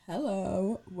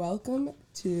Hello, welcome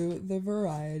to the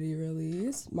Variety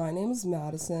Release. My name is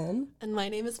Madison, And my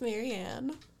name is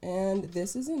Marianne. and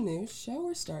this is a new show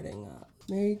we're starting up.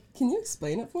 Mary, can you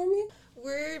explain it for me?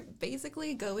 We're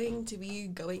basically going to be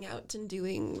going out and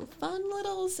doing fun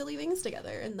little silly things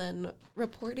together and then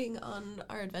reporting on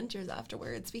our adventures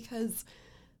afterwards because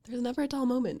there's never a dull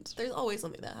moment. There's always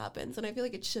something that happens, and I feel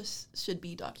like it just should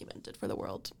be documented for the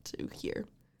world to hear.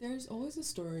 There's always a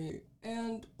story,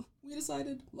 and we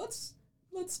decided let's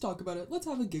talk about it. Let's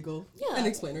have a giggle and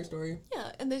explain our story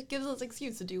Yeah, and it gives us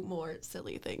excuse to do more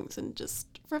silly things and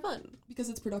just for fun. because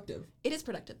it's productive. It is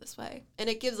productive this way, and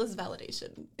it gives us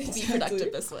validation to be Exactly.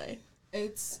 productive this way.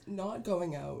 It's not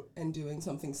going out and doing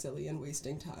something silly and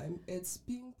wasting time. It's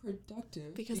being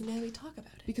productive Because now we talk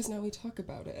about it. because now we talk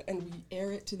about it and we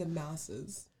air it to the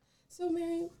masses. So,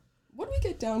 Mary, what do we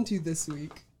get down to this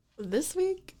week? This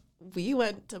week, we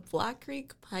went to Black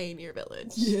Creek Pioneer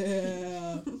Village.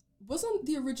 Yeah. Wasn't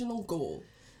the original goal,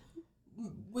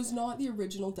 was not the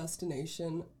original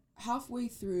destination. Halfway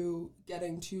through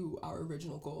getting to our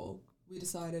original goal, we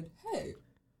decided, hey,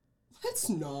 let's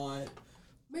not.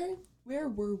 Mary, where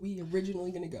were we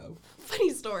originally going to go?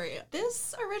 Funny story.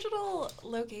 This original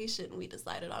location we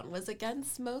decided on was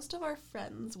against most of our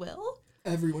friends' will.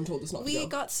 Everyone told us not to We go.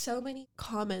 got so many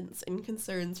comments and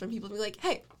concerns from people being like,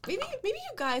 hey, maybe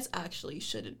you guys actually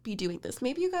shouldn't be doing this.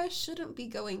 Maybe you guys shouldn't be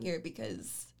going here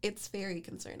because it's very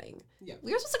concerning. Yeah.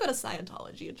 We were supposed to go to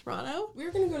Scientology in Toronto. We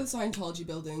were going to go to the Scientology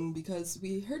building because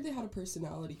we heard they had a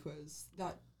personality quiz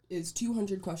that is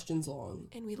 200 questions long.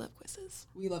 And we love quizzes.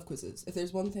 We love quizzes. If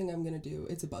there's one thing I'm going to do,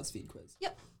 it's a BuzzFeed quiz.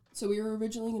 Yep. So we were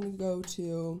originally going to go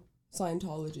to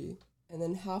Scientology, and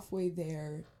then halfway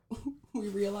there, we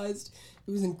realized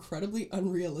it was incredibly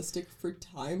unrealistic for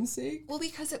time's sake. Well,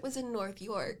 because it was in North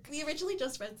York. We originally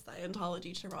just read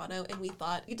Scientology Toronto, and we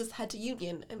thought we just head to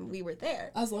Union, and we were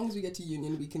there. As long as we get to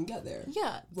Union, we can get there.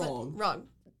 Yeah. but Wrong. Wrong.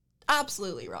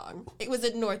 Absolutely wrong. It was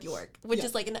in North York, which Yeah.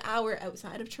 is like an hour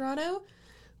outside of Toronto,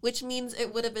 which means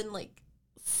it would have been like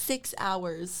 6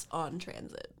 hours on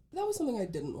transit. That was something I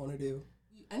didn't want to do.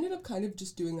 We ended up kind of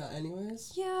just doing that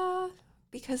anyways. Yeah,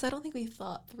 because I don't think we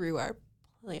thought through our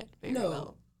plan very No.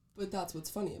 well. But that's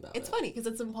what's funny about It's it. funny because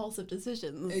it's impulsive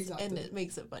decisions, Exactly. and it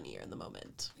makes it funnier in the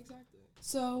moment. Exactly.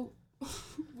 So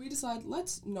we decided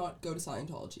let's not go to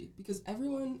Scientology because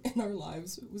everyone in our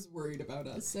lives was worried about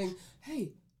us, saying,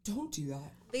 hey, don't do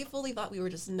that. They fully thought we were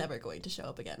just never going to show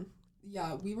up again.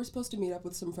 Yeah, we were supposed to meet up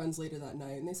with some friends later that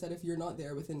night, and they said if you're not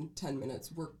there within 10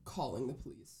 minutes, we're calling the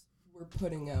police. We're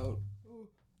putting out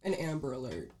an Amber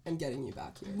Alert and getting you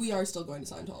back here. We are still going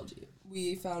to Scientology.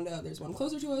 We found out there's one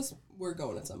closer to us. We're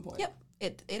going at some point. Yep,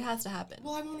 it has to happen.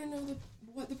 Well, I want to know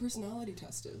what the personality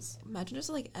test is. Imagine just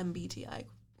like MBTI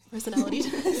personality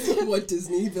test. What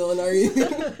Disney villain are you?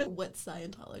 What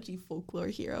Scientology folklore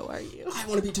hero are you? I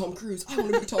want to be Tom Cruise. I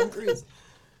want to be Tom Cruise.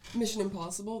 Mission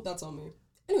Impossible, that's on me.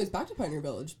 Anyways, back to Pioneer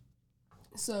Village.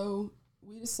 So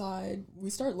we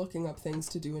start looking up things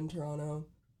to do in Toronto,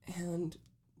 and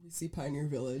we see Pioneer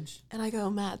Village. And I go,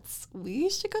 Mats, we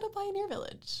should go to Pioneer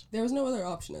Village. There was no other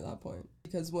option at that point,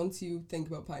 because once you think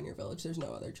about Pioneer Village, there's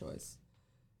no other choice.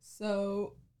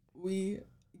 So we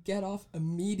get off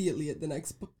immediately at the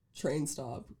next train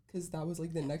stop, because that was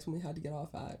like the next one we had to get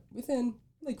off at, within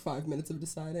like 5 minutes of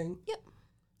deciding. Yep.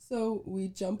 So we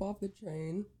jump off the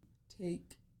train,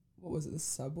 take, what was it, the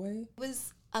subway? It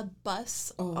was a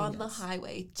bus Oh, on the yes.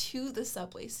 highway to the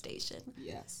subway station,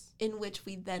 Yes. in which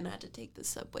we then had to take the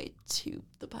subway to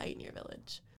the Pioneer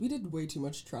Village. We did way too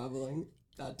much traveling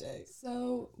that day.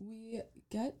 So we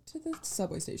get to the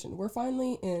subway station. We're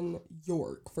finally in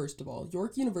York, first of all.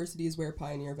 York University is where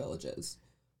Pioneer Village is.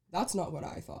 That's not what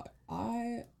I thought.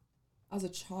 I, as a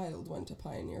child, went to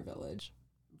Pioneer Village.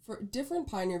 For different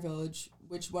Pioneer Village,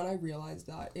 which when I realized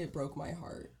that, it broke my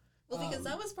heart. Well, because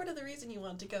that was part of the reason you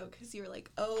wanted to go, because you were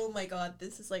like, oh my god,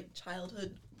 this is like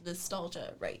childhood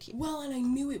nostalgia right here. Well, and I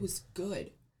knew it was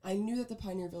good. I knew that the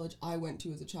Pioneer Village I went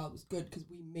to as a child was good because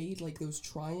we made like those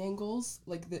triangles,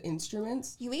 like the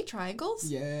instruments. You made triangles?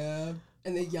 Yeah.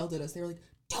 And they yelled at us. They were like,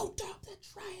 don't drop the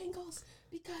triangles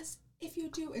because if you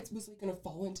do, it was like going to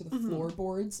fall into the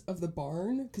floorboards of the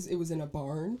barn because it was in a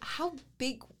barn. How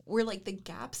big were like the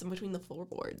gaps in between the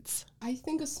floorboards? I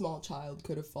think a small child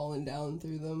could have fallen down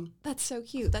through them, That's so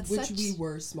cute. That's which such... we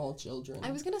were small children.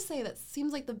 I was going to say, that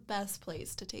seems like the best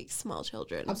place to take small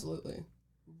children. Absolutely.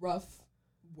 Rough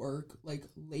work, like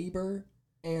labor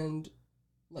and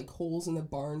like holes in the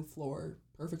barn floor.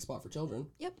 Perfect spot for children.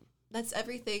 Yep. That's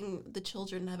everything the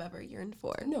children have ever yearned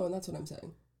for. No, and that's what I'm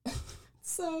saying.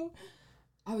 So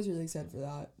I was really excited for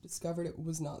that. Discovered it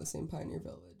was not the same Pioneer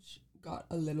Village. Got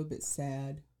a little bit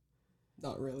sad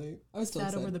Not really. I was still Sad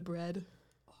excited. over the bread.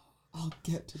 I'll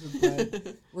get to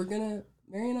the bread.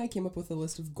 Mary and I came up with a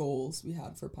list of goals we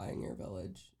had for Pioneer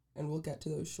Village, and we'll get to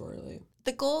those shortly.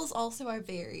 The goals also are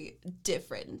very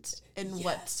different in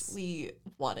what we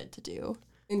wanted to do.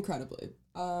 Incredibly.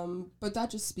 But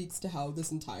that just speaks to how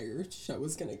this entire show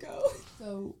is gonna go.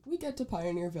 So we get to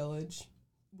Pioneer Village.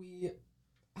 We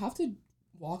have to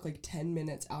walk like 10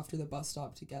 minutes after the bus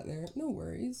stop to get there. No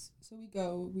worries. So we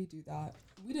go, we do that.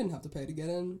 We didn't have to pay to get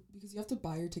in because you have to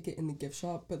buy your ticket in the gift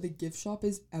shop, but the gift shop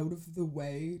is out of the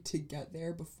way to get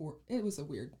there before. It was a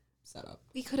weird setup.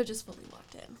 We could have just fully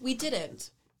walked in. We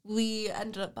didn't. We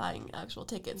ended up buying actual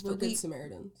tickets. We're good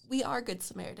Samaritans. We are good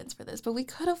Samaritans for this, but we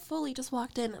could have fully just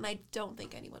walked in, and I don't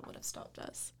think anyone would have stopped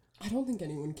us. I don't think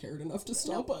anyone cared enough to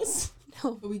stop us.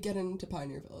 No. But we get into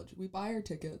Pioneer Village. We buy our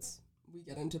tickets. We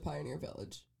get into Pioneer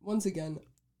Village. Once again,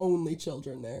 only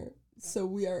children there. So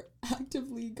we are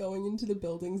actively going into the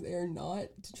buildings there not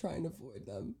to try and avoid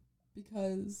them.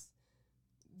 Because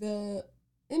the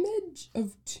image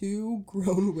of two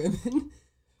grown women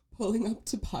pulling up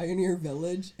to Pioneer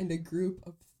Village and a group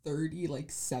of 30,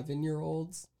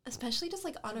 7-year-olds. Especially just,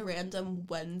 on a random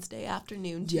Wednesday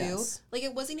afternoon, too. Yes.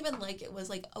 It wasn't even it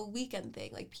was, a weekend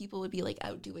thing. People would be,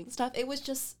 out doing stuff. It was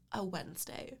just a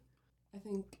Wednesday. I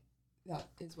think that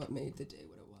is what made the day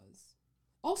what it was.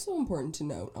 Also important to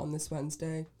note on this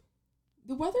Wednesday,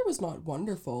 the weather was not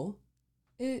wonderful.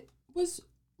 It was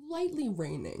lightly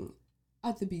raining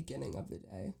at the beginning of the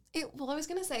day. I was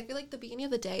going to say, I feel like the beginning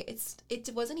of the day,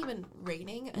 it wasn't even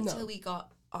raining until we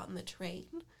got on the train.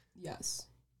 Yes.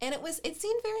 And it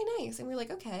seemed very nice. And we were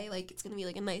like, okay, it's going to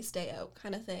be a nice day out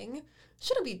kind of thing.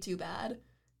 Shouldn't be too bad.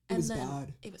 It was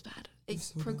bad. It was bad.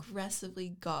 It progressively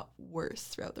got worse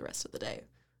throughout the rest of the day,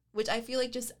 which I feel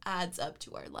like just adds up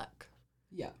to our luck.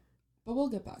 Yeah. But we'll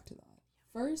get back to that.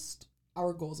 First,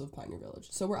 our goals of Pioneer Village.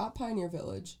 So we're at Pioneer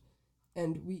Village,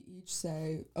 and we each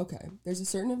say, okay, there's a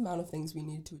certain amount of things we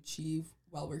need to achieve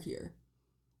while we're here.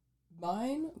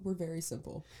 Mine were very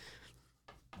simple.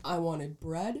 I wanted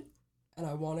bread, and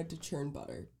I wanted to churn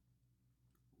butter.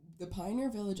 The Pioneer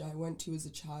Village I went to as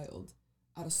a child,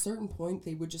 at a certain point,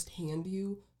 they would just hand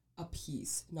you a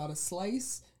piece, not a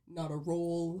slice, not a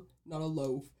roll, not a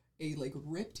loaf, a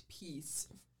ripped piece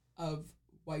of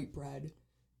white bread,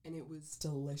 and it was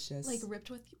delicious. Ripped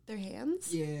with their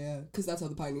hands? Yeah, because that's how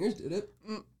the pioneers did it.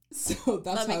 So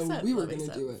that's how we were going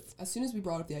to do it. As soon as we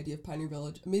brought up the idea of Pioneer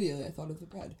Village, immediately I thought of the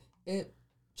bread. It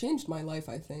changed my life,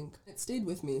 I think. It stayed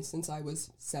with me since I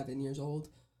was 7 years old.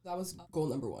 That was goal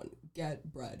number 1,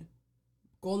 get bread.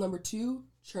 Goal number 2,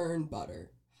 churn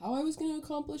butter. How I was going to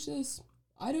accomplish this,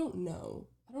 I don't know.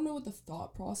 I don't know what the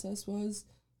thought process was,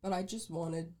 but I just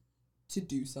wanted to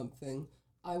do something.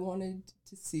 I wanted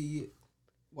to see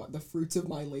the fruits of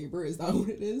my labor. Is that what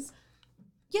it is?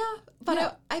 Yeah,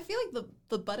 but I feel like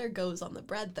the butter goes on the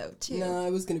bread, though, too. No,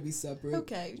 it was going to be separate.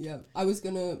 Okay. Yeah, I was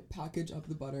going to package up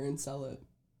the butter and sell it.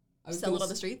 Sell it on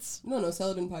the streets? No, sell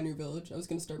it in Pioneer Village. I was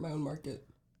going to start my own market.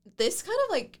 This kind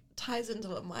of, ties into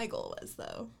what my goal was,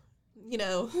 though.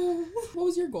 What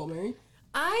was your goal, Mary?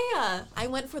 I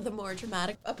went for the more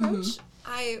dramatic approach.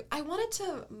 I wanted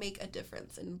to make a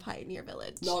difference in Pioneer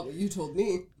Village. Not what you told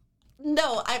me.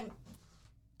 No, I'm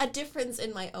a difference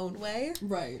in my own way.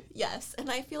 Right. Yes,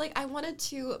 and I feel like I wanted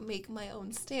to make my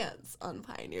own stance on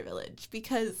Pioneer Village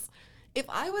because if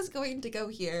I was going to go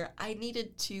here, I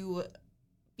needed to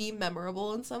be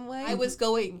memorable in some way. I was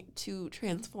going to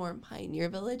transform Pioneer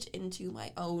Village into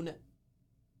my own,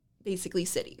 basically,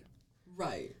 city.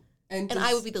 Right. And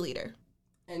I would be the leader.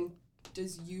 And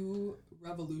does you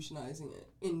revolutionizing it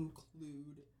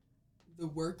include the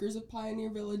workers of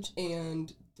Pioneer Village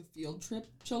and the field trip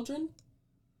children?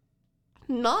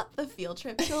 Not the field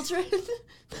trip children.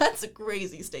 That's a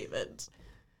crazy statement.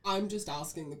 I'm just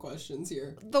asking the questions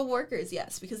here. The workers,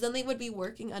 yes, because then they would be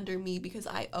working under me because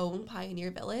I own Pioneer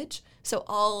Village. So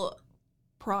all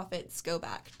profits go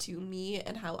back to me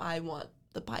and how I want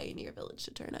the Pioneer Village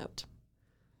to turn out.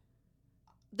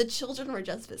 The children were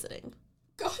just visiting.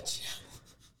 Gotcha.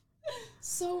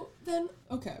 So then,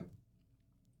 okay.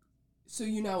 So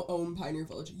you now own Pioneer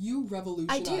Village. You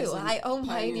revolutionized. I do. I own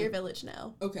Pioneer Village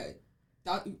now. Okay.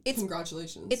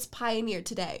 Congratulations. It's Pioneer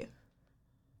today.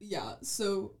 Yeah,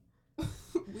 so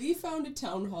we found a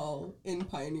town hall in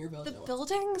Pioneer Village. The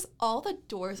buildings, all the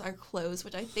doors are closed,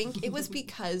 which I think it was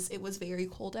because it was very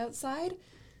cold outside.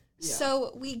 Yeah.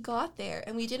 So we got there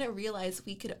and we didn't realize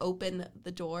we could open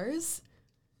the doors.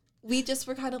 We just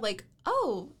were kind of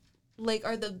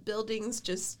are the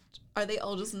buildings are they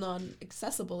all just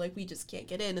non-accessible? We just can't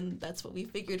get in, and that's what we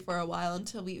figured for a while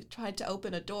until we tried to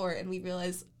open a door and we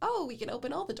realized, we can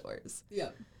open all the doors. Yeah.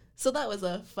 So that was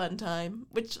a fun time,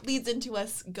 which leads into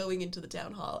us going into the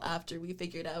town hall after we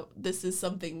figured out this is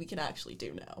something we can actually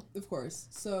do now. Of course.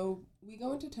 So we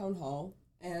go into town hall,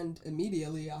 and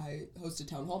immediately I host a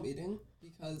town hall meeting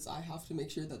because I have to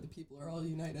make sure that the people are all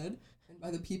united. And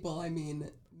by the people, I mean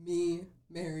me,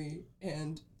 Mary,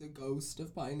 and the ghost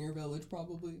of Pioneer Village,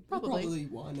 probably. Probably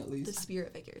one, at least. The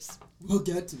spirit figures. We'll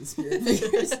get to the spirit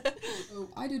figures.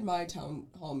 So I did my town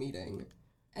hall meeting,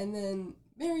 and then,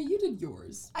 Mary, you did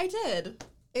yours. I did.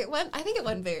 I think it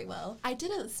went very well. I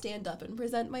didn't stand up and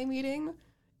present my meeting.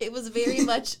 It was very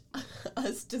much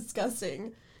us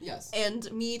discussing. Yes.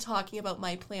 And me talking about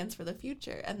my plans for the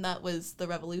future, and that was the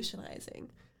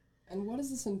revolutionizing. And what does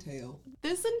this entail?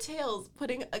 This entails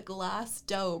putting a glass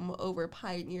dome over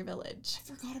Pioneer Village.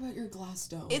 I forgot about your glass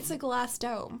dome. It's a glass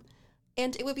dome,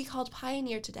 and it would be called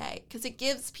Pioneer Today, because it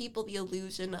gives people the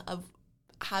illusion of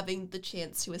having the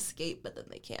chance to escape, but then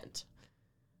they can't.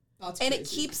 That's and crazy. It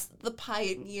keeps the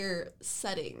Pioneer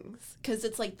settings, because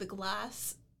it's like the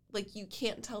glass, like you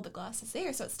can't tell the glass is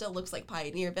there, so it still looks like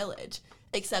Pioneer Village,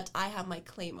 except I have my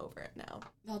claim over it now.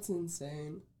 That's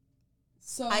insane.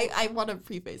 So I want to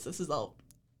preface this is all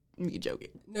me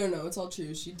joking. No, it's all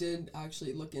true. She did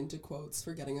actually look into quotes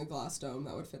for getting a glass dome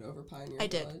that would fit over Pioneer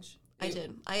Village. I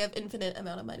did. I have infinite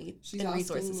amount of money She's and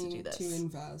resources to do this. To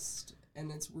invest,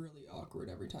 and it's really awkward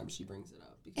every time she brings it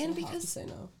up because and I because have to say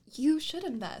no. You should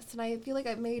invest, and I feel like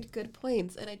I've made good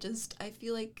points, and I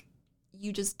feel like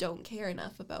you just don't care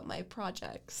enough about my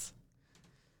projects.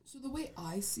 So the way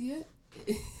I see it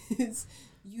is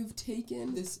you've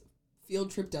taken this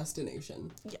field trip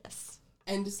destination. Yes.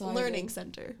 And decided... Learning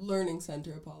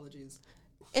center, apologies.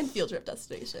 And field trip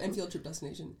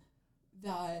destination.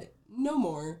 That no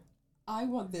more. I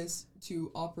want this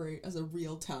to operate as a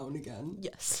real town again.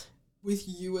 Yes. With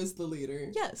you as the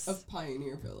leader. Yes. Of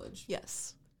Pioneer Village.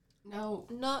 Yes. Now...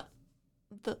 Not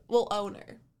the...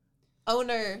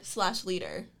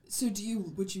 Owner/leader. So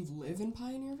would you live in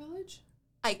Pioneer Village?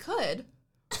 I could.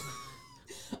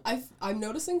 I'm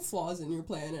noticing flaws in your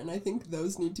plan, and I think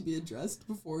those need to be addressed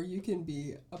before you can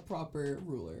be a proper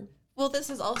ruler. Well, this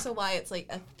is also why it's like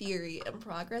a theory in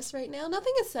progress right now.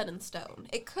 Nothing is set in stone.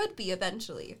 It could be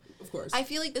eventually. Of course. I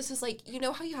feel like this is like, you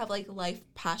know how you have like life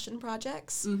passion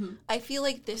projects? Mm-hmm. I feel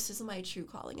like this is my true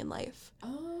calling in life.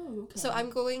 Oh, okay. So I'm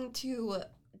going to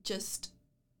just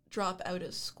drop out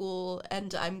of school,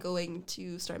 and I'm going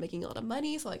to start making a lot of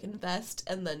money so I can invest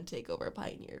and then take over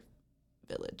Pioneer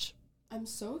Village. I'm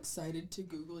so excited to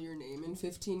Google your name in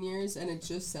 15 years, and it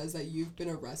just says that you've been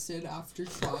arrested after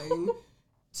trying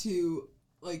to,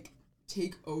 like,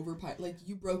 take over, like,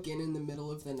 you broke in the middle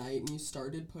of the night, and you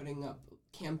started putting up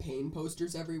campaign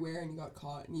posters everywhere, and you got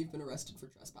caught, and you've been arrested for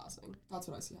trespassing. That's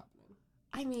what I see happening.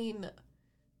 I mean,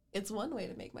 it's one way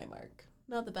to make my mark.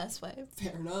 Not the best way.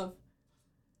 Fair enough.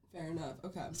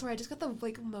 Okay. Sorry, I just got the,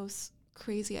 like, most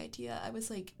crazy idea. I was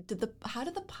like, how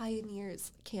did the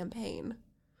Pioneers campaign?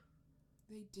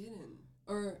 They didn't.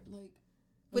 Or, like...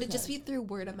 Would it just be through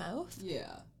word of mouth?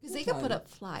 Yeah. Because they could put up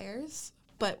flyers,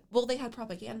 but, they had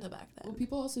propaganda back then. Well,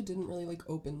 people also didn't really, like,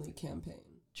 openly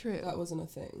campaign. True. That wasn't a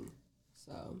thing.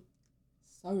 So,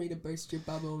 sorry to burst your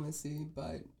bubble, Missy,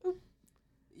 but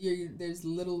there's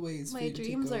little ways for you to take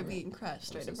over. My dreams are being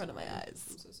crushed right in front of my eyes.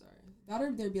 I'm so sorry. That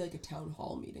or there'd be, like, a town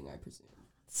hall meeting, I presume.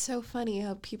 It's so funny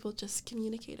how people just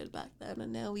communicated back then,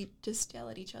 and now we just yell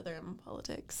at each other in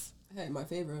politics. Hey, my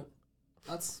favorite.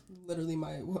 That's literally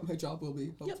what my job will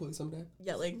be, hopefully someday.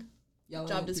 Yelling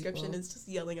job description is just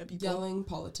yelling at people. Yelling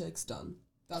politics, done.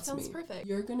 That's Sounds me. perfect.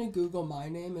 You're going to Google my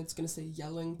name, and it's going to say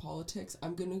yelling politics.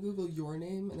 I'm going to Google your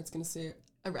name, and it's going to say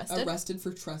arrested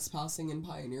for trespassing in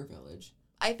Pioneer Village.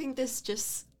 I think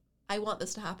I want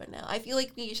this to happen now. I feel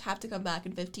like we have to come back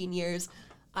in 15 years.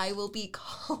 I will be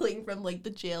calling from, like,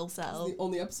 the jail cell. It's the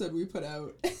only episode we put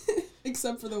out,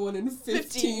 except for the one in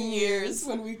 15 years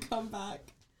when we come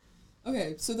back.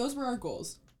 Okay, so those were our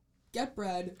goals. Get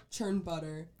bread, churn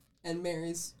butter, and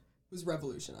Mary's was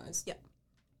revolutionized. Yeah.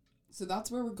 So that's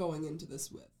where we're going into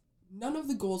this with. None of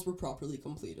the goals were properly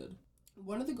completed.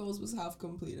 One of the goals was half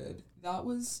completed. That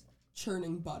was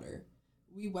churning butter.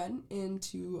 We went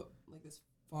into, like, this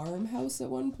farmhouse at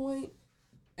one point,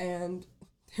 and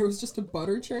there was just a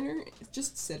butter churner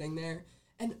just sitting there,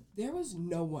 and there was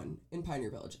no one in Pioneer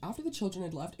Village. After the children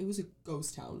had left, it was a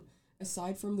ghost town.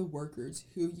 Aside from the workers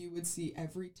who you would see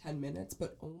every 10 minutes,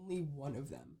 but only one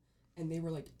of them. And they were,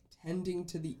 like, tending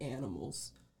to the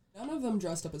animals. None of them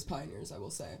dressed up as pioneers, I will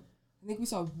say. I think we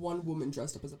saw one woman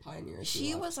dressed up as a pioneer.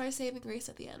 She was our saving grace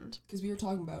at the end. Because we were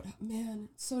talking about, man,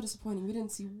 it's so disappointing. We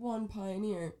didn't see one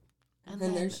pioneer. And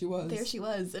then there she was. There she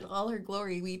was in all her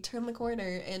glory. We turned the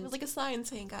corner, and it was like a sign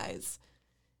saying, guys,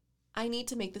 I need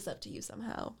to make this up to you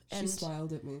somehow. She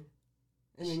smiled at me.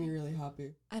 It made me really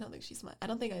happy. I don't think she smiled. I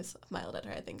don't think I smiled at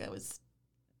her. I think I was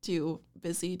too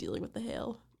busy dealing with the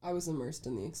hail. I was immersed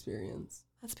in the experience.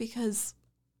 That's because...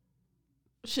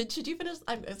 Should you finish?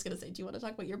 I was going to say, do you want to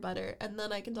talk about your butter? And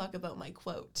then I can talk about my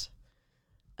quote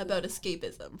about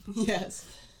escapism. Yes.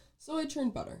 So I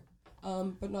churned butter.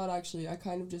 But not actually. I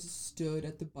kind of just stood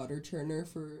at the butter churner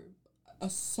for a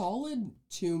solid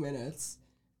 2 minutes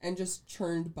and just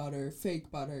churned butter, fake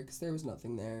butter, because there was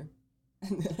nothing there.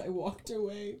 And then I walked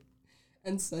away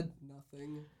and said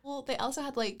nothing. Well, they also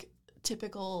had, like,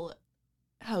 typical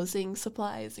housing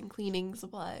supplies and cleaning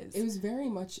supplies. It was very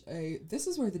much this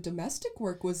is where the domestic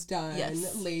work was done.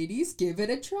 Yes. Ladies, give it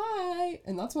a try.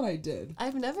 And that's what I did.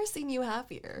 I've never seen you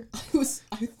happier.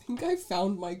 I think I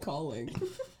found my calling.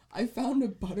 I found a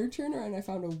butter churner and I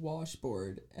found a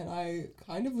washboard, and I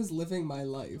kind of was living my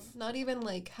life. Not even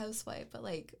like housewife, but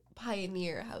like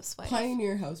pioneer housewife.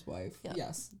 Pioneer housewife. Yeah.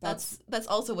 Yes. That's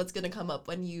also what's going to come up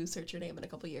when you search your name in a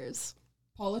couple years.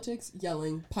 Politics,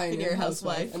 yelling, pioneer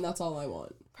housewife, and that's all I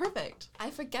want. Perfect.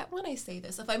 I forget when I say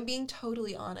this, if I'm being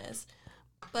totally honest,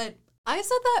 but I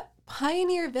said that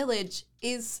Pioneer Village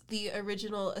is the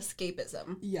original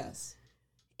escapism. Yes.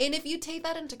 And if you take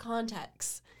that into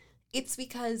context, it's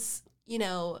because, you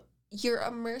know, you're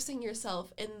immersing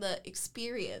yourself in the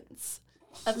experience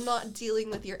of not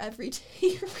dealing with your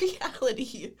everyday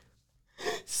reality.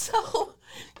 So,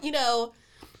 you know,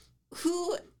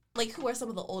 who are some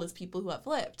of the oldest people who have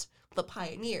lived? The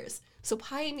pioneers. So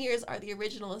pioneers are the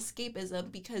original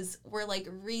escapism because we're, like,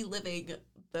 reliving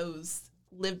those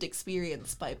lived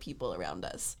experience by people around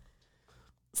us.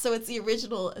 So it's the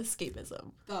original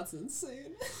escapism. That's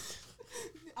insane.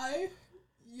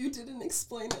 You didn't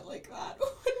explain it like that when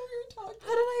we were talking. How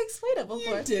did I explain it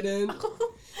before? You didn't.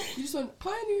 You just went,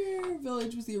 Pioneer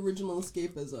Village was the original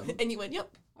escapism. And you went,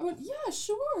 yep. I went, yeah,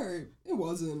 sure. It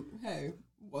wasn't. Hey,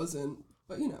 it wasn't.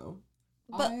 But, you know.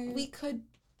 But we could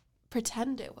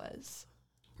pretend it was.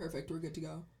 Perfect. We're good to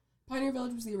go. Pioneer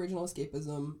Village was the original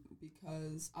escapism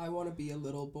because I want to be a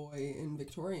little boy in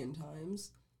Victorian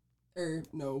times.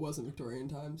 No, it wasn't Victorian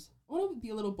times. I want to be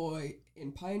a little boy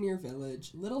in Pioneer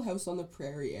Village, Little House on the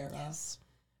Prairie era. Yes.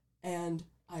 And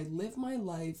I live my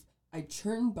life, I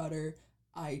churn butter,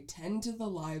 I tend to the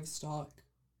livestock,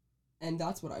 and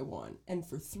that's what I want. And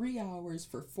for 3 hours,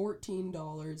 for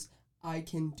 $14, I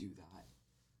can do that.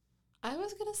 I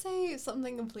was going to say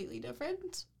something completely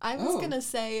different. I was going to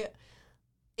say,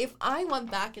 if I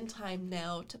went back in time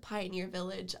now to Pioneer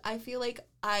Village, I feel like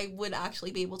I would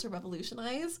actually be able to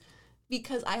revolutionize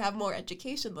because I have more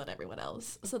education than everyone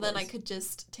else. So then I could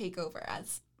just take over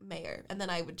as mayor, and then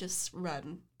I would just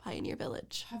run Pioneer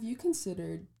Village. Have you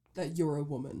considered that you're a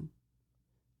woman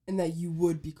and that you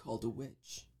would be called a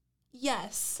witch?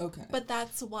 Yes. Okay. But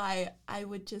that's why I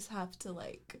would just have to,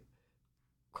 like,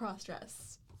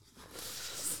 cross-dress.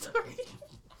 Sorry.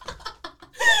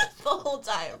 The whole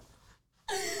time.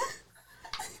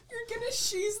 You're gonna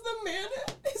She's the Manning?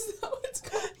 Is that what it's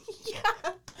called?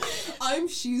 Yeah. I'm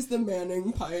She's the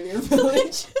Manning, Pioneer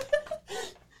Village.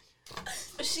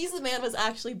 She's the Man was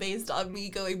actually based on me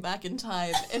going back in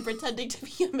time and pretending to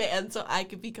be a man so I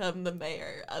could become the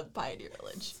mayor of Pioneer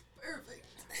Village. Perfect.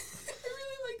 I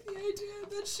really like the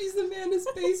idea that She's the Man is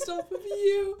based off of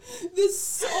you.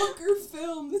 This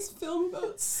film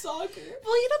about soccer.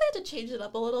 Well, you know, they had to change it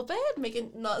up a little bit, make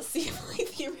it not seem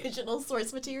like the original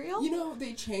source material. You know,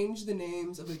 they change the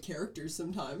names of the characters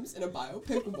sometimes in a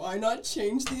biopic. Why not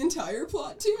change the entire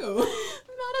plot, too?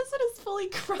 Madison is fully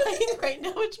crying right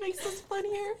now, which makes this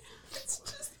funnier. It's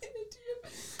just the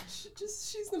idea.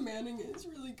 She's the Manning is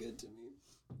really good to me.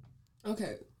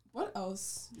 Okay, what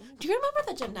else? Do you remember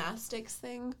the gymnastics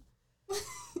thing?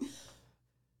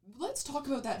 Let's talk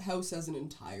about that house as an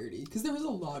entirety, because there was a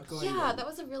lot going on. Yeah, that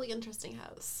was a really interesting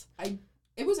house.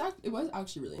 It was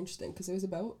actually really interesting, because it was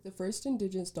about the first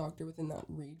Indigenous doctor within that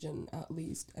region, at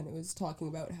least, and it was talking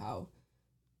about how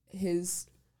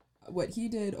what he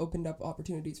did opened up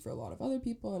opportunities for a lot of other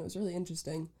people, and it was really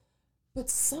interesting. But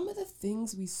some of the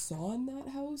things we saw in that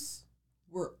house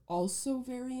were also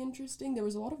very interesting. There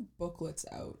was a lot of booklets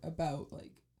out about,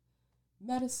 like,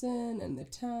 medicine and the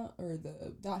town, or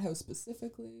that house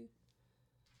specifically.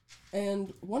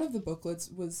 And one of the booklets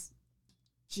was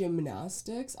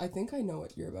gymnastics. I think I know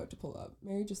what you're about to pull up.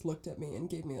 Mary just looked at me and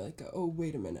gave me like oh,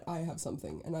 wait a minute, I have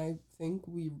something. And I think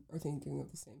we are thinking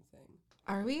of the same thing.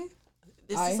 Are we?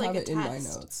 I have it in my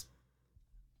notes.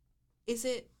 Is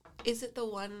it the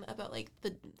one about, like,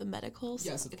 the medicals?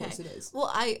 Yes, of course it is. Well,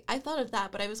 I thought of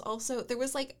that, but I was also, there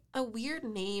was, like, a weird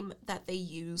name that they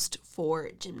used for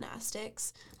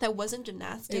gymnastics that wasn't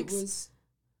gymnastics. It was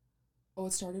Oh,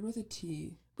 it started with a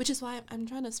T. Which is why I'm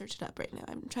trying to search it up right now.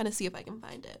 I'm trying to see if I can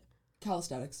find it.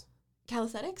 Calisthenics.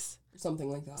 Calisthenics? Or something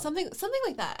like that. Something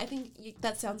like that. I think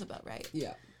that sounds about right.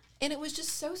 Yeah. And it was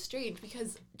just so strange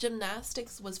because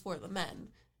gymnastics was for the men.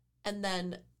 And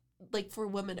then, like, for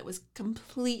women, it was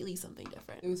completely something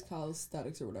different. It was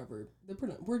calisthenics or whatever.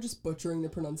 We're just butchering the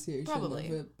pronunciation Probably.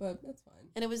 of it, but that's fine.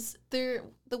 And it was the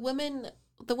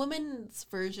women's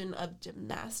version of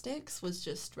gymnastics was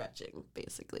just stretching,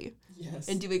 basically. Yes.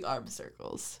 And doing arm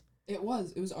circles. It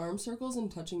was arm circles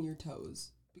and touching your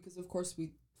toes. Because, of course,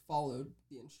 we followed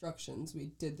the instructions.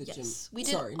 We did the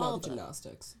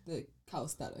gymnastics. The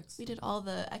calisthenics. We did all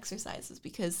the exercises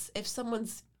because if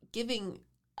someone's giving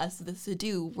us this to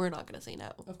do, we're not going to say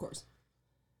no. Of course.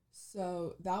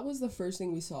 So that was the first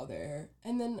thing we saw there.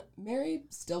 And then Mary,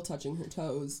 still touching her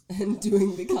toes and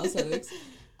doing the calisthenics,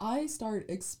 I start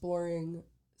exploring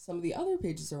some of the other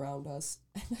pages around us,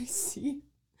 and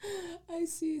I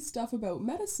see stuff about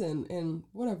medicine in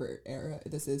whatever era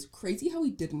this is. Crazy how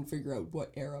we didn't figure out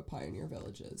what era Pioneer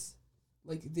Village is.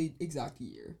 Like, the exact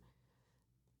year.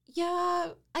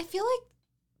 Yeah, I feel like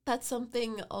that's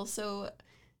something also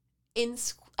in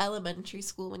elementary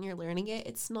school when you're learning it.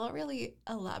 It's not really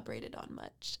elaborated on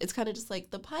much. It's kind of just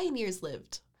like the pioneers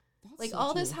lived. That's like, so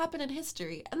all true. This happened in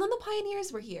history. And then the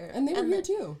pioneers were here. And they were here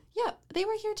too. Yeah, they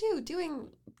were here too, doing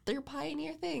their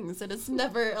pioneer things. And it's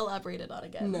never elaborated on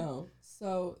again. No.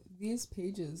 So these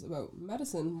pages about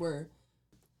medicine were...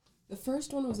 The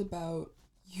first one was about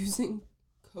using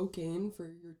cocaine for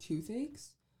your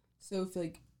toothaches. So if,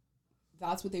 like,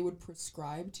 that's what they would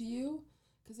prescribe to you.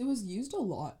 Because it was used a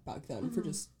lot back then for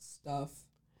just stuff.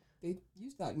 They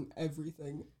used that in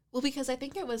everything. Well, because I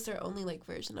think it was their only, like,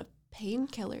 version of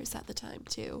painkillers at the time,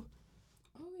 too.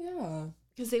 Oh, yeah.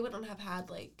 Because they wouldn't have had,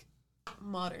 like,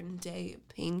 modern-day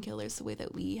painkillers the way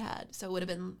that we had. So it would have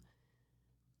been,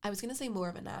 I was going to say more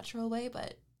of a natural way,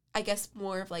 but I guess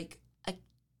more of, like, a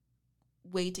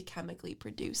way to chemically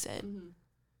produce it. Mm-hmm.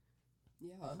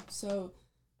 Yeah. So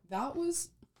that was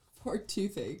for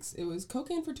toothaches. It was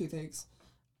cocaine for toothaches.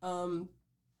 And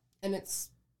it's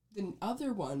the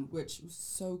other one, which was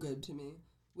so good to me,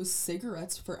 was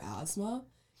cigarettes for asthma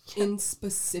in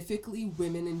specifically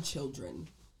women and children.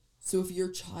 So if your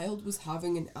child was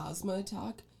having an asthma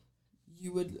attack,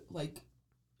 you would, like,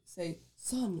 say,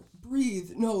 son,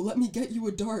 breathe. No, let me get you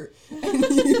a dart. And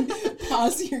you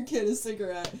pass your kid a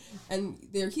cigarette, and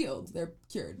they're healed. They're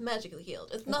cured. Magically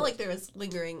healed. It's not like there was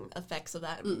lingering effects of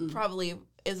that. Probably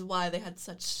is why they had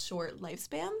such short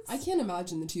lifespans. I can't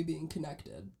imagine the two being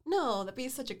connected. No, that'd be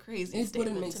such a crazy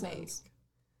statement wouldn't make to sense.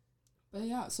 But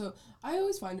yeah, so I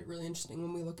always find it really interesting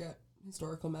when we look at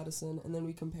historical medicine and then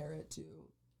we compare it to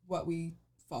what we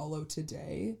follow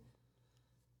today.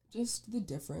 Just the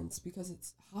difference, because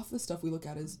it's half the stuff we look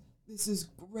at is, this is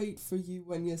great for you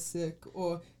when you're sick,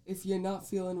 or if you're not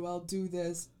feeling well, do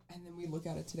this. And then we look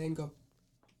at it today and go,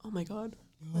 oh my god,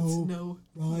 no,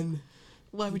 run.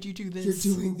 Why would you do this?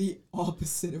 You're doing the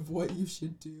opposite of what you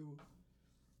should do.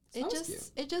 So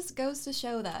it just goes to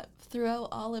show that throughout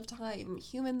all of time,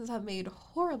 humans have made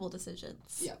horrible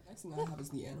decisions. Yeah, next thing I have is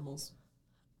the animals.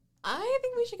 I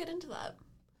think we should get into that.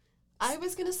 I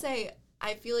was going to say,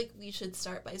 I feel like we should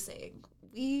start by saying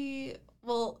we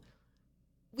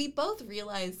both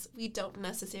realize we don't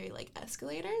necessarily like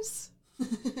escalators.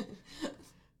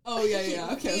 Oh, yeah.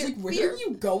 Okay, I was like, where are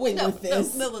you going with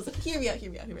this? No, listen. Hear me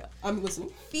out. I'm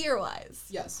listening. Fear-wise.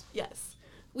 Yes.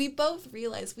 We both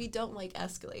realize we don't like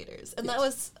escalators. And that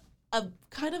was a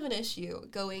kind of an issue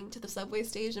going to the subway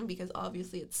station because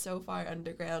obviously it's so far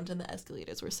underground and the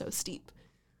escalators were so steep.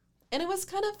 And it was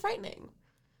kind of frightening.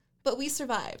 But we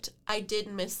survived. I did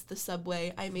miss the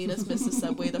subway. I made us miss the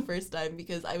subway the first time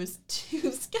because I was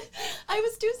too scared. I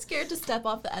was too scared to step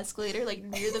off the escalator, like,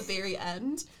 near the very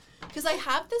end. Because I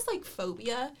have this, like,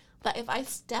 phobia that if I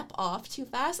step off too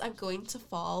fast, I'm going to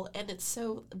fall, and it's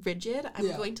so rigid, I'm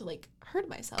going to, like, hurt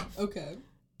myself. Okay.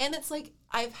 And it's like,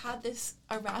 I've had this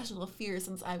irrational fear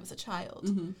since I was a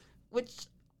child, which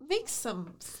makes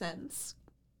some sense.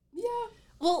 Yeah.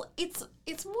 Well,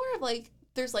 it's more of, like,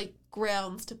 there's, like,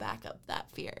 grounds to back up that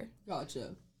fear.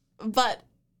 Gotcha. But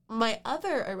my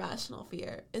other irrational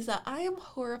fear is that I am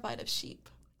horrified of sheep.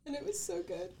 And it was so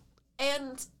good.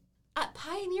 And at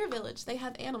Pioneer Village, they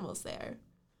have animals there.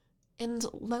 And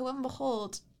lo and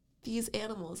behold, these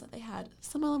animals that they had,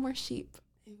 some of them were sheep.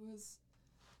 It was...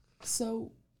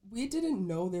 So, we didn't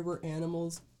know there were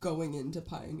animals going into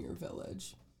Pioneer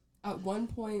Village. At one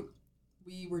point,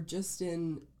 we were just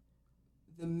in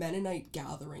the Mennonite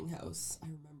Gathering House. I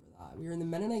remember that. We were in the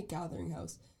Mennonite Gathering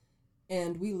House,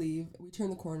 and we leave, we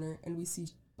turn the corner, and we see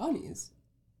bunnies.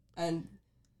 And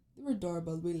They were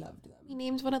adorable. We loved them. We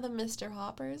named one of them Mr.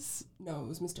 Hoppers. No, it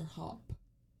was Mr. Hop.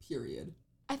 Period.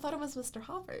 I thought it was Mr.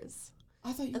 Hoppers.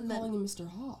 I thought you were calling him Mr.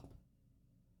 Hop.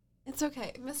 It's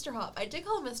okay. Mr. Hop. I did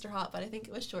call him Mr. Hop, but I think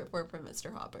it was short form for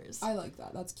Mr. Hoppers. I like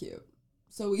that. That's cute.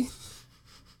 So we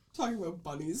talking about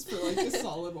bunnies for like a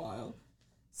solid while.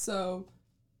 So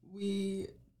we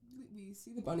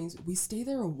see the bunnies. We stay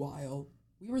there a while.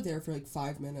 We were there for like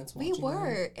 5 minutes watching We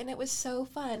were, them. and it was so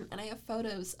fun. And I have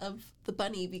photos of the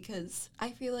bunny because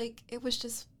I feel like it was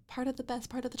just part of the best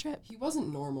part of the trip. He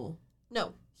wasn't normal.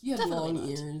 No, He had definitely long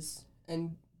not. ears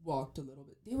and walked a little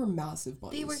bit. They were massive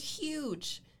bunnies. They were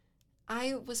huge.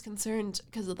 I was concerned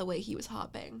because of the way he was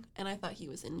hopping, and I thought he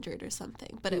was injured or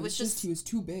something. But it was just he was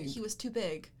too big. he was too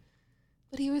big.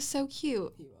 But he was so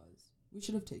cute. He was. We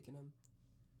should have taken him.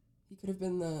 He could have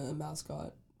been the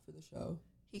mascot for the show.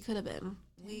 He could have been.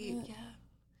 Yeah.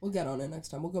 We'll get on it next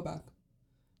time. We'll go back.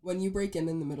 When you break in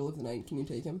the middle of the night, can you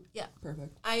take him? Yeah.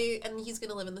 Perfect. And he's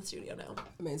gonna live in the studio now.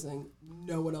 Amazing.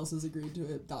 No one else has agreed to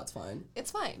it. That's fine.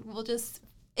 It's fine. We'll just,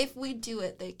 if we do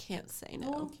it, they can't say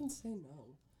no. No one can say no.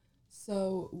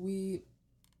 So we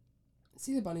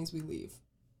see the bunnies, we leave.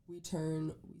 We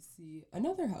turn, we see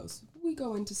another house. We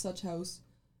go into such house,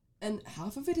 and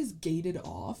half of it is gated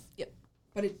off. Yep.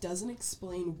 But it doesn't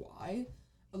explain why.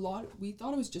 We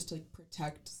thought it was just to like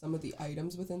protect some of the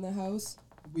items within the house.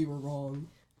 We were wrong.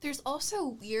 There's also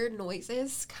weird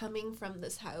noises coming from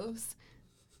this house,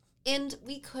 and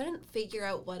we couldn't figure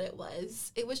out what it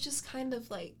was. It was just kind of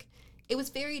like, it was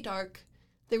very dark.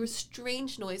 There were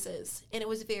strange noises, and it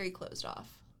was very closed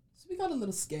off. So we got a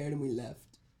little scared and we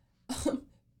left.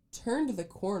 Turned the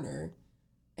corner,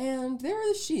 and there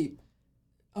are the sheep.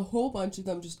 A whole bunch of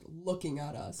them just looking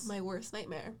at us. My worst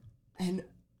nightmare. And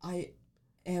I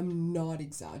am not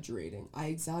exaggerating. I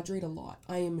exaggerate a lot.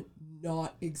 I am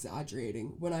not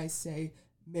exaggerating when I say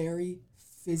Mary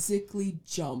physically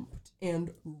jumped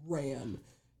and ran.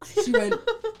 She went,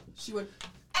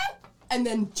 "Ow!" and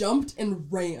then jumped and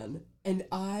ran. And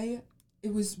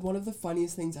it was one of the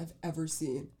funniest things I've ever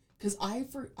seen. Because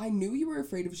I knew you were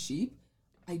afraid of sheep.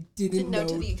 I didn't know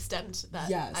to the extent that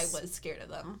Yes. I was scared of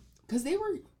them. Because they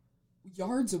were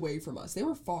yards away from us. They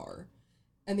were far.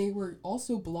 And they were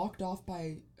also blocked off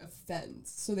by a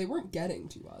fence. So they weren't getting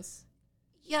to us.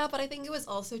 Yeah, but I think it was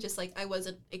also just like I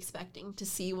wasn't expecting to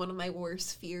see one of my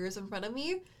worst fears in front of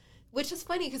me, which is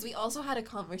funny because we also had a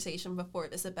conversation before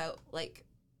this about like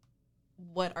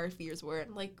what our fears were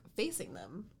and like facing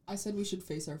them. I said we should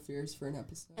face our fears for an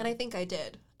episode. And I think I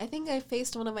did. I think I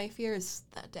faced one of my fears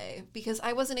that day because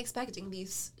I wasn't expecting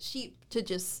these sheep to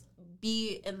just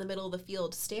be in the middle of the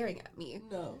field staring at me.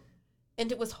 No.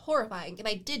 And it was horrifying. And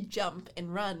I did jump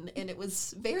and run, and it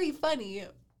was very funny.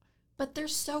 But they're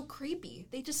so creepy.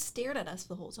 They just stared at us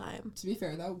the whole time. To be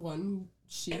fair, that one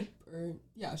sheep,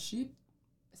 sheep.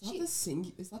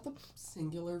 Is that the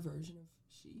singular version of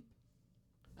sheep?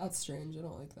 That's strange. I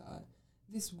don't like that.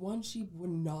 This one sheep would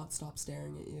not stop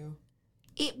staring at you.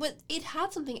 It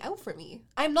had something out for me.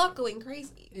 I'm not going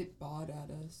crazy. It bawed at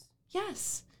us.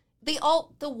 Yes.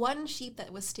 The one sheep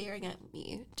that was staring at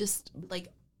me, just like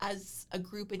as a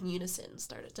group in unison,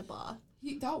 started to baw.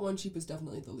 That one sheep was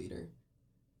definitely the leader.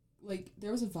 Like,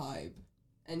 there was a vibe,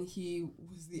 and he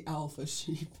was the alpha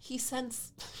sheep. He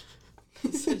sensed...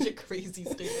 Such a crazy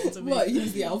statement to me. What, he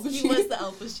was the alpha sheep? He was the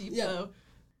alpha sheep, Yeah. though.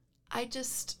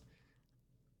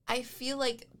 I feel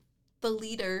like the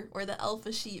leader or the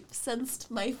alpha sheep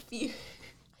sensed my fear.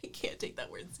 I can't take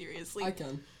that word seriously. I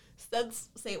can.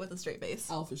 Say it with a straight face.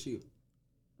 Alpha sheep.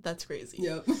 That's crazy.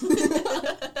 Yep.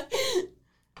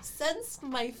 Sensed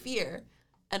my fear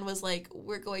and was like,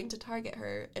 we're going to target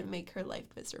her and make her life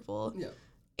miserable. Yep.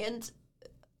 And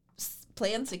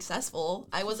plan successful.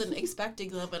 I wasn't expecting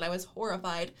them and I was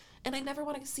horrified. And I never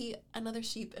want to see another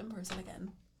sheep in person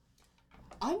again.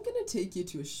 I'm going to take you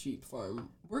to a sheep farm.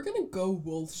 We're going to go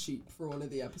wolf sheep for one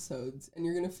of the episodes, and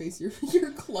you're going to face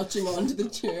you're clutching onto the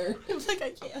chair. I'm like,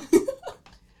 I can't.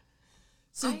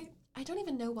 So, I don't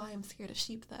even know why I'm scared of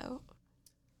sheep, though.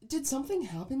 did something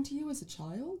happen to you as a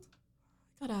child?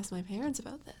 I gotta ask my parents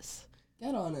about this.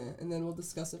 Get on it, and then we'll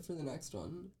discuss it for the next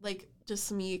one. Like,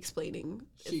 just me explaining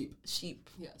Sheep.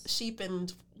 Yes. Sheep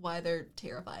and why they're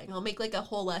terrifying. I'll make like a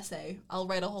whole essay. I'll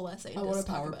write a whole essay. I want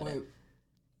a PowerPoint.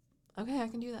 Okay, I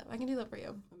can do that. I can do that for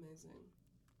you. Amazing.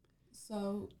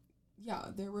 So, yeah,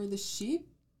 there were the sheep,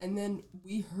 and then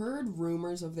we heard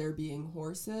rumors of there being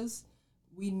horses.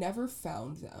 We never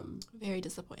found them. Very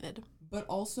disappointed. But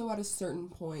also at a certain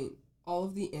point, all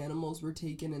of the animals were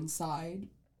taken inside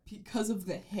because of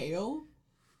the hail,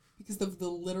 because of the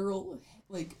literal,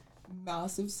 like,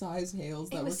 massive size hails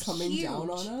that were coming down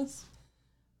on us.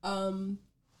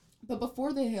 But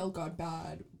before the hail got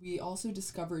bad, we also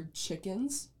discovered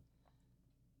chickens.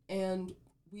 And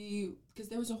because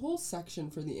there was a whole section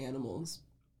for the animals.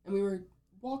 And we were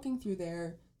walking through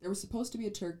there. There was supposed to be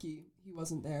a turkey. He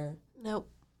wasn't there. Nope.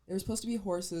 There were supposed to be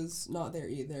horses. Not there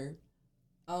either.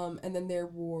 And then there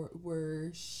were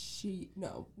sheep.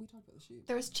 No, we talked about the sheep.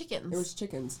 There was chickens. There was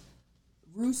chickens.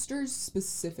 Roosters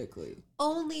specifically.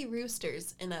 Only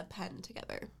roosters in a pen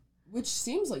together. Which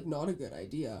seems like not a good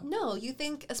idea. No, you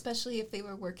think, especially if they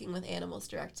were working with animals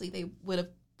directly, they would have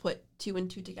put 2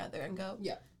 and 2 together and go,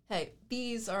 Yeah. hey,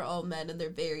 these are all men and they're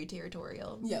very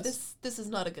territorial. Yes. This is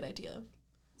not a good idea.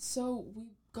 So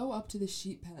we go up to the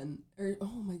sheep pen, or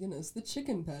oh my goodness, the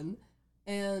chicken pen,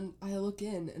 and I look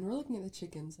in, and we're looking at the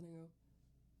chickens, and I go,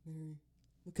 Mary,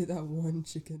 look at that one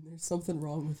chicken. There's something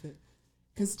wrong with it.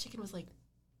 Because Chicken was like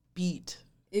beat.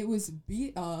 it was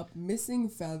beat up, missing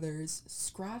feathers,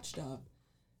 scratched up.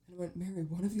 And I went, Mary,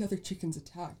 one of the other chickens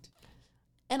attacked.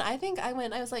 And I think I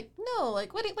was like, no,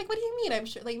 what do you mean? I'm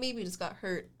sure, like, maybe it just got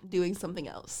hurt doing something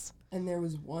else. And there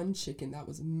was one chicken that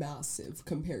was massive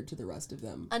compared to the rest of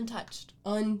them. Untouched.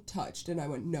 Untouched. And I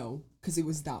went, no, because it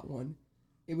was that one.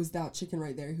 It was that chicken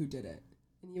right there who did it.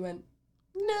 And you went,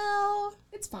 No.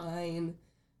 it's fine.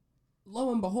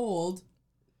 Lo and behold,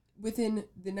 within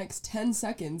the next 10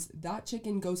 seconds, that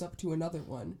chicken goes up to another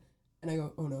one. And I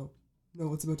go, oh no,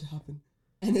 what's about to happen?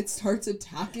 And it starts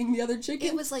attacking the other chicken.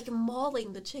 It was like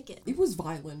mauling the chicken. It was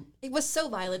violent. It was so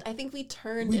violent. I think we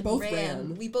turned We and both ran.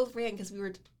 ran. We both ran because we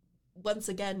were once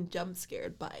again jump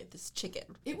scared by this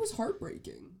chicken. It was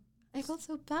heartbreaking. I felt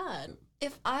so bad.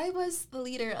 If I was the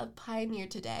leader of Pioneer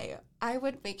today, I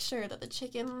would make sure that the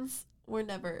chickens were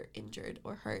never injured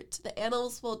or hurt. The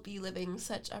animals will be living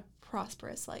such a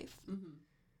prosperous life. Mm-hmm.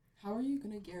 How are you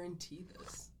going to guarantee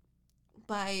this?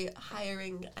 By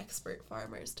hiring expert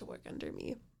farmers to work under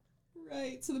me.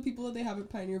 Right. So the people that they have at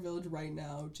Pioneer Village right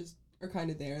now just are kind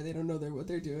of there. They don't know what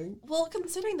they're doing. Well,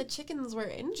 considering the chickens were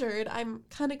injured, I'm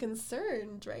kind of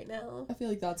concerned right now. I feel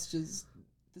like that's just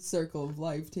the circle of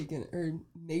life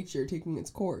nature taking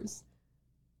its course.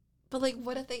 But, like,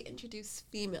 what if they introduce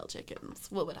female chickens?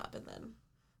 What would happen then?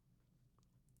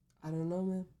 I don't know,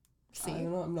 man. See? I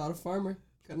don't know. I'm not a farmer.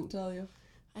 Couldn't tell you.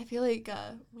 I feel like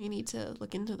we need to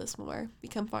look into this more,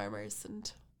 become farmers,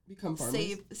 and Become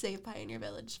farmers. save Pioneer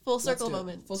Village. Full circle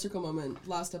moment. Full circle moment.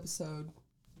 Last episode,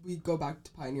 we go back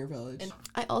to Pioneer Village. And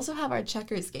I also have our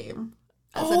checkers game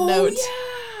as a note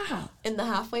yeah! in the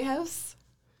halfway house.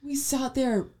 We sat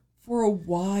there for a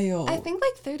while. I think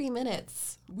like 30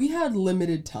 minutes. We had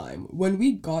limited time. When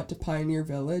we got to Pioneer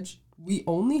Village, we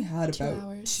only had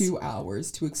about 2 hours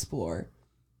to explore.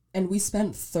 And we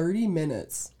spent 30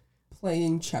 minutes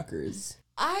playing checkers.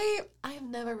 I have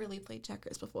never really played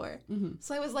checkers before. Mm-hmm.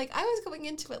 So I was going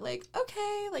into it like,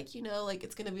 okay, like, you know, like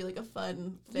it's going to be like a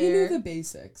fun, fair. You knew the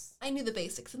basics. I knew the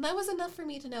basics. And that was enough for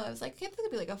me to know. I was like, okay, this is going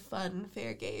to be like a fun,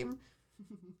 fair game.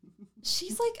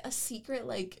 She's like a secret,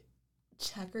 like,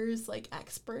 checkers, like,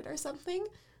 expert or something.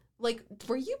 Like,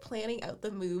 were you planning out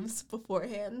the moves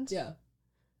beforehand? Yeah.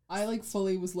 I, like,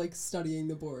 fully was, like, studying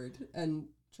the board and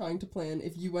trying to plan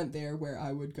if you went there where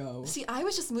I would go. See, I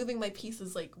was just moving my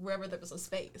pieces, like, wherever there was a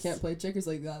space. Can't play checkers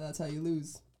like that. That's how you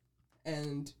lose.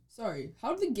 And, sorry,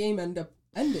 how did the game end up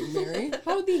ending, Mary?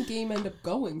 How did the game end up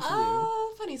going for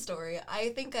you? Funny story. I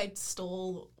think I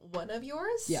stole one of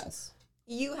yours. Yes.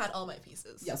 You had all my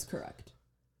pieces. Yes, correct.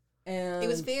 And it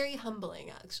was very humbling,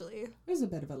 actually. It was a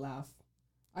bit of a laugh.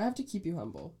 I have to keep you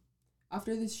humble.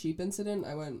 After this sheep incident,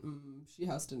 I went, she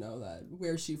has to know that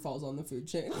where she falls on the food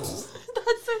chain. That's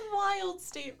a wild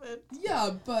statement.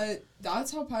 Yeah, but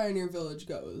that's how Pioneer Village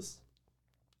goes.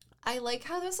 I like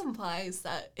how this implies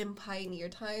that in Pioneer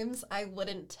times, I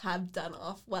wouldn't have done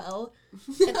off well.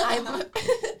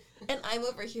 And I'm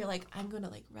over here like, I'm going to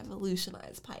like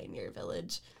revolutionize Pioneer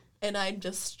Village. And I'm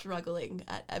just struggling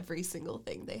at every single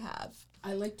thing they have.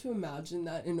 I like to imagine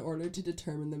that in order to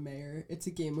determine the mayor, it's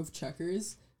a game of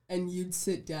checkers. And you'd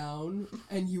sit down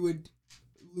and you would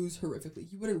lose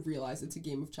horrifically. You wouldn't realize it's a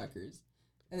game of checkers.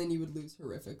 And then you would lose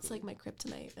horrifically. It's like my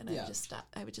kryptonite. And Yeah.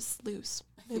 I would just lose.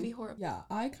 It would be horrible. Yeah,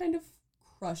 I kind of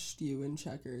crushed you in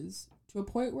checkers to a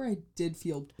point where I did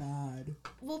feel bad.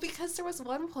 Well, because there was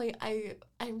one point I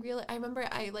remember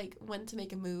I like went to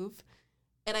make a move.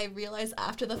 And I realized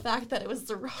after the fact that it was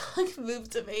the wrong move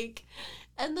to make.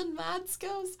 And then Mads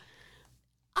goes,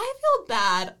 I feel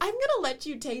bad. I'm going to let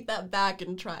you take that back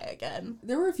and try again.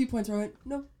 There were a few points where I went,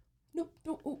 no,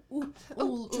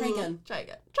 don't, try again. Try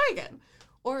again.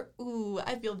 Or,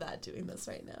 I feel bad doing this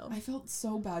right now. I felt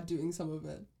so bad doing some of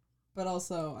it. But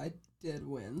also, I did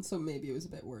win, so maybe it was a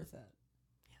bit worth it.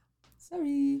 Yeah.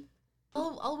 Sorry.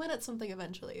 I'll win at something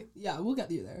eventually. Yeah, we'll get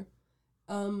you there.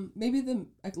 Maybe the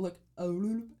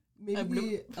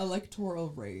electoral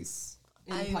race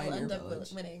in I will Pioneer end Village.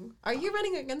 up winning. Are you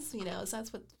running against me now? Is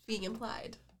that's what's being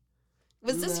implied?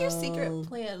 Was this your secret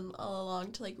plan all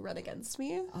along to like run against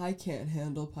me? I can't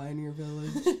handle Pioneer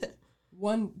Village.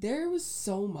 There was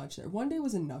so much there. One day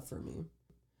was enough for me.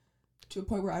 To a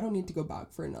point where I don't need to go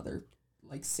back for another,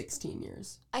 16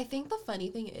 years. I think the funny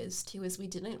thing is, too, is we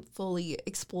didn't fully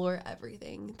explore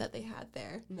everything that they had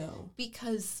there. No.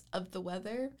 Because of the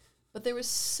weather. But there was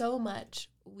so much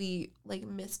we,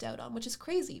 missed out on, which is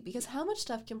crazy. Because how much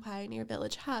stuff can Pioneer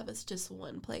Village have as just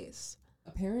one place?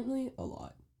 Apparently, a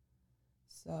lot.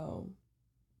 So,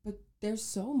 but there's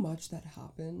so much that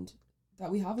happened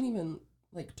that we haven't even,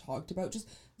 talked about. Just,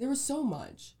 there was so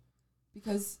much.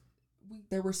 Because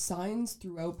there were signs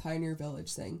throughout Pioneer Village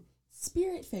saying,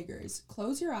 spirit figures,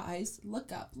 close your eyes,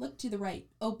 look up, look to the right,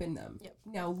 open them. Yep.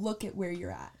 Now look at where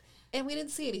you're at. And we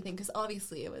didn't see anything because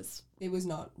obviously it was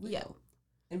not real. Yeah.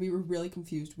 And we were really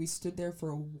confused. We stood there for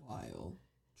a while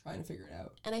trying to figure it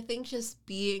out. And I think just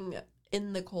being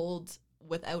in the cold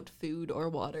without food or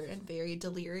water and very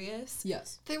delirious.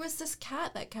 Yes. There was this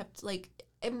cat that kept,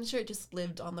 I'm sure it just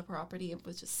lived on the property and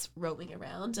was just roaming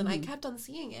around. And I kept on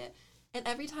seeing it. And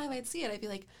every time I'd see it, I'd be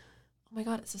like, oh my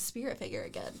God, it's a spirit figure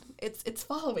again. It's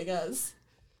following us.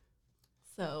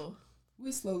 So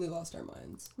we slowly lost our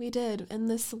minds. We did, and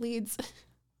this leads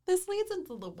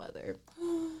into the weather.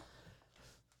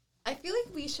 I feel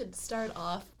like we should start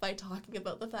off by talking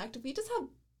about the fact that we just have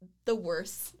the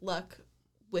worst luck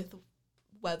with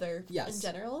weather in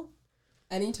general.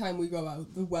 Anytime we go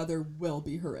out, the weather will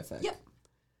be horrific. Yep.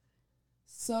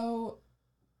 So,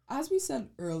 as we said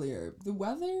earlier, the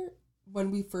weather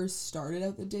when we first started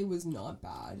out the day was not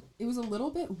bad. It was a little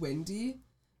bit windy,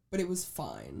 but it was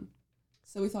fine.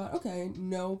 So we thought, okay,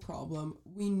 no problem.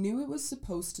 We knew it was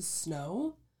supposed to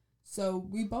snow, so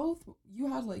you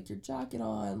had your jacket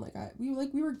on,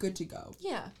 we were good to go.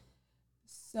 Yeah.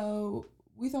 So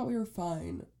we thought we were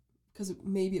fine because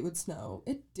maybe it would snow.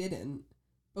 It didn't.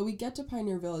 But we get to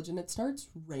Pioneer Village and it starts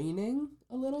raining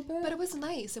a little bit. But it was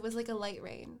nice. It was a light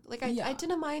rain. I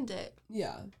didn't mind it.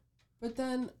 Yeah. But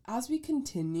then, as we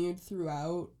continued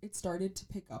throughout, it started to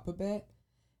pick up a bit.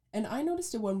 And I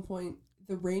noticed at one point,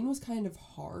 the rain was kind of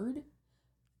hard.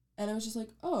 And I was just like,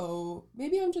 oh,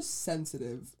 maybe I'm just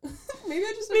sensitive. maybe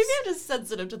I'm just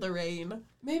sensitive to the rain.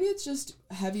 Maybe it's just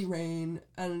heavy rain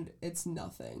and it's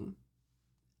nothing.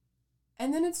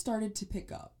 And then it started to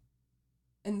pick up.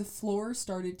 And the floor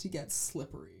started to get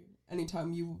slippery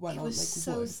anytime you went on, It was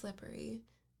so wood. slippery.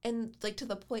 And, to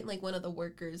the point, one of the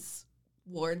workers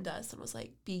warned us and was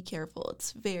like, be careful,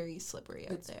 it's very slippery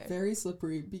out there. It's very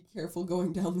slippery, be careful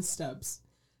going down the steps.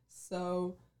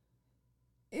 So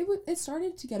it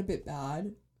started to get a bit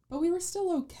bad, but we were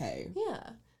still okay.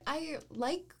 Yeah. I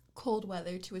like cold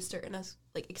weather to a certain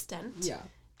extent. Yeah.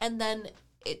 And then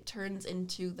it turns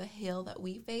into the hail that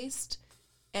we faced,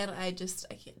 and I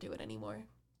can't do it anymore.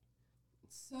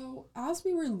 So as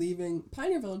we were leaving,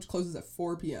 Pioneer Village closes at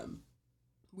 4 p.m.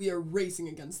 We are racing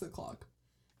against the clock.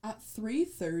 At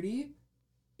 3:30,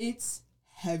 it's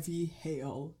heavy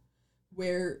hail,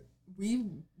 where we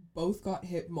both got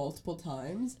hit multiple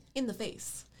times. In the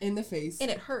face. And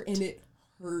it hurt. And it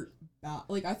hurt bad.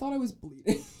 I thought I was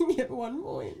bleeding at one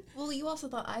point. Well, you also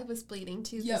thought I was bleeding,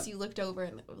 too, because you looked over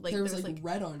and, there was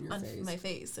red on your face. On my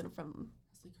face, and from...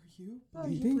 I was like, are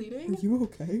you bleeding? Are you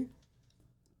okay?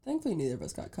 Thankfully, neither of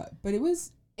us got cut, but it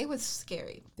was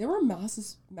scary. There were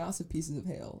massive pieces of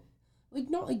hail.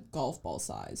 Not golf ball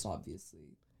sized,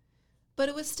 obviously. But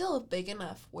it was still big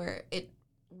enough where it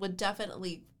would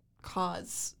definitely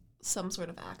cause some sort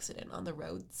of accident on the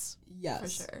roads. Yes. For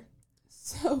sure.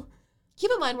 So...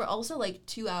 Keep in mind, we're also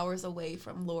 2 hours away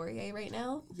from Laurier right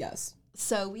now. Yes.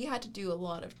 So we had to do a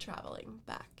lot of traveling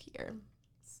back here.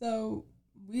 So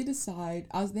we decide,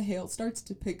 as the hail starts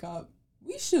to pick up,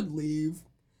 we should leave.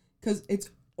 Because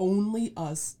it's only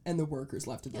us and the workers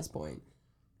left at this point.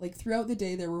 Throughout the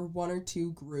day, there were 1 or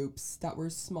 2 groups that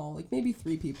were small, maybe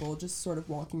 3 people, just sort of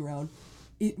walking around.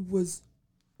 It was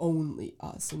only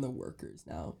us and the workers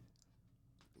now.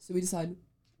 So we decided,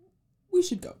 we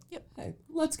should go. Yep. Hey,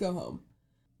 let's go home.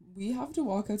 We have to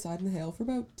walk outside in the hail for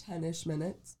about 10-ish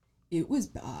minutes. It was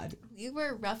bad. We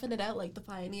were roughing it out like the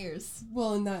pioneers.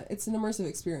 Well, in that, it's an immersive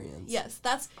experience. Yes,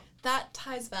 that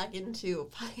ties back into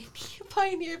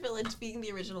Pioneer Village being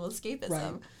the original escapism.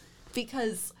 Right.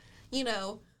 Because,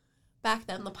 back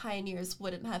then the pioneers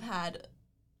wouldn't have had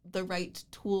the right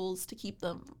tools to keep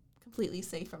them completely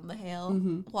safe from the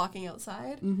hail walking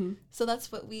outside. Mm-hmm. So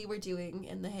that's what we were doing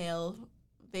in the hail.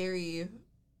 Very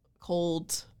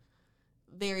cold,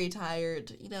 very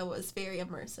tired. You know, it was very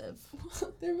immersive.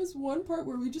 There was one part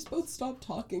where we just both stopped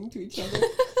talking to each other.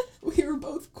 We were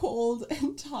both cold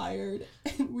and tired,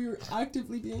 and we were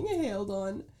actively being hailed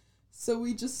on. So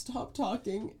we just stopped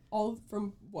talking, all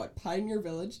from, Pioneer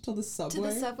Village till the subway?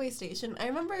 To the subway station. I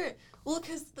remember, well,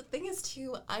 because the thing is,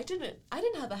 too, I didn't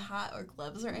have a hat or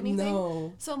gloves or anything.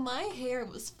 No. So my hair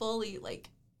was fully, like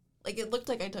it looked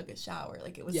like I took a shower.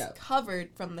 Like, it was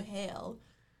covered from the hail.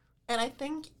 And I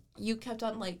think you kept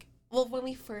on, like, well, when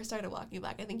we first started walking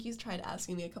back, I think you tried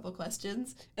asking me a couple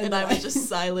questions, and I was just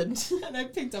silent. And I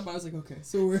picked up, I was like, okay,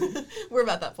 so we're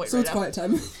about that point so right now. So it's quiet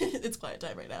time. It's quiet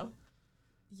time right now.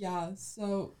 Yeah,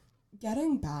 so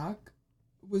getting back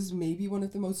was maybe one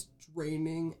of the most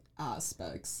draining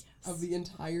aspects of the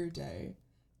entire day.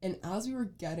 And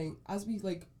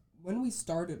when we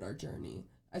started our journey,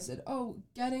 I said,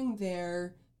 getting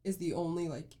there is the only,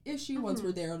 issue. Mm-hmm. Once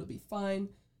we're there, it'll be fine.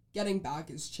 Getting back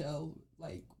is chill.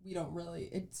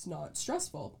 It's not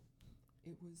stressful.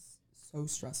 It was so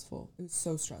stressful. It was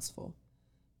so stressful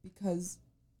because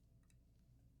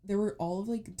there were all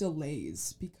of,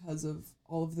 delays because of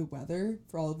all of the weather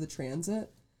for all of the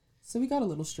transit. So we got a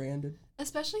little stranded.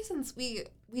 Especially since we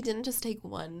didn't just take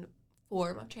one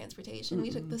form of transportation. Mm-mm.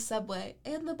 We took the subway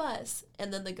and the bus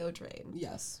and then the GO train.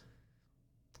 Yes.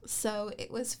 So it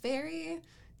was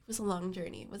a long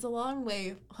journey. It was a long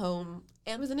way home.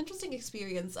 And it was an interesting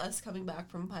experience, us coming back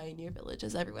from Pioneer Village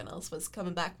as everyone else was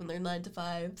coming back from their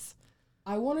 9-to-5s.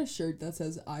 I want a shirt that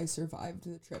says, I survived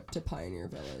the trip to Pioneer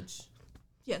Village.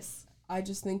 Yes. I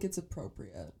just think it's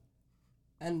appropriate.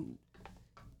 And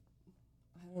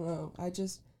I don't know.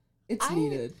 It's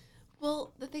needed.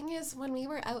 Well, the thing is, when we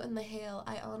were out in the hail,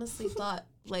 I honestly thought,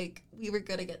 we were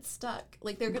going to get stuck.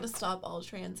 They were going to stop all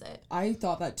transit. I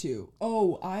thought that too.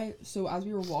 So as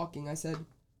we were walking, I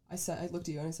looked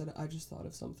at you and I said, I just thought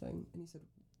of something. And you said,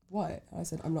 what? And I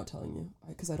said, I'm not telling you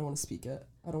because I don't want to speak it.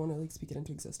 I don't want to speak it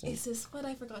into existence. Is this what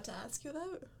I forgot to ask you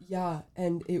about? Yeah,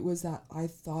 and it was that I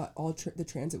thought all the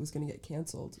transit was going to get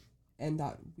canceled and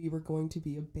that we were going to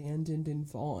be abandoned in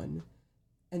Vaughan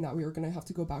and that we were going to have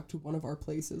to go back to one of our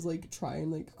places, try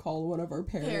and call one of our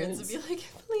parents. And be like,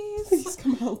 please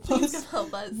come help us. Please come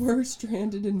help us. We're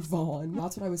stranded in Vaughan.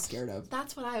 That's what I was scared of.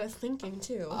 That's what I was thinking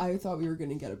too. I thought we were going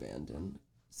to get abandoned.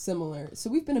 Similar. So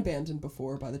we've been abandoned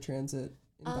before by the transit.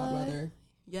 In bad weather.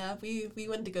 Yeah, we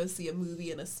went to go see a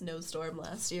movie in a snowstorm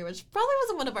last year, which probably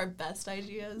wasn't one of our best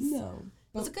ideas. No.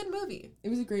 It was a good movie. It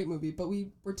was a great movie, but we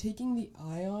were taking the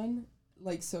Ion,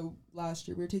 so last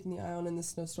year we were taking the Ion in the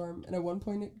snowstorm, and at one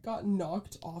point it got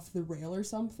knocked off the rail or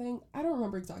something. I don't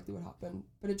remember exactly what happened,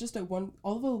 but it just all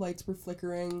of the lights were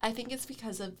flickering. I think it's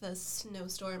because of the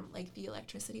snowstorm, the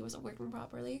electricity wasn't working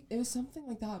properly. It was something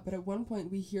like that, but at one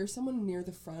point we hear someone near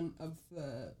the front of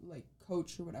the,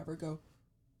 coach or whatever go,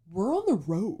 we're on the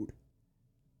road.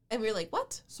 And we were like,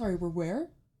 what? Sorry, we're where?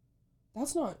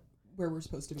 That's not where we're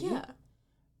supposed to be. Yeah.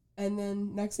 And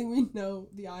then next thing we know,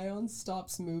 the Ion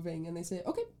stops moving and they say,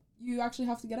 okay, you actually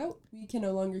have to get out. We can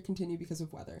no longer continue because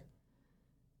of weather.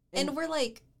 And we're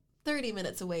 30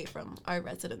 minutes away from our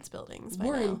residence buildings by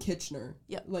We're now. in Kitchener.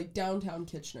 Yep. Downtown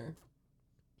Kitchener.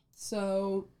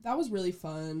 So that was really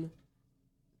fun.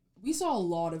 We saw a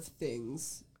lot of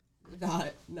things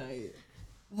that night.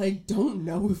 Don't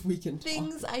know if we can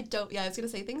things talk. I was going to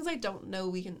say things I don't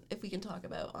know if we can talk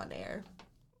about on air.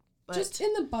 But just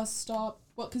in the bus stop,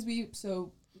 because the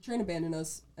train abandoned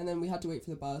us, and then we had to wait for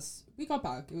the bus. We got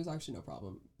back. It was actually no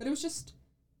problem. But it was just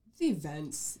the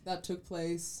events that took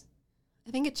place.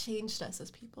 I think it changed us as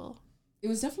people. It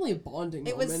was definitely a bonding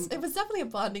moment. It was definitely a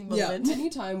bonding moment. Yeah,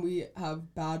 anytime we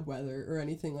have bad weather or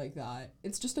anything like that,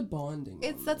 it's just a bonding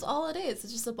moment. That's all it is.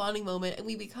 It's just a bonding moment, and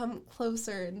we become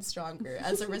closer and stronger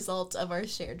as a result of our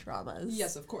shared traumas.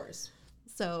 Yes, of course.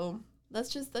 So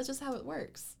that's just how it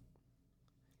works.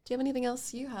 Do you have anything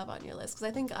else you have on your list? Because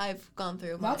I think I've gone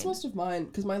through mine. That's most of mine,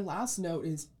 because my last note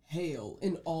is hail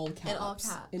in all caps. In all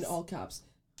caps. In all caps.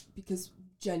 Because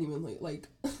genuinely,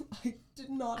 I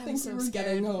did not think we were scared.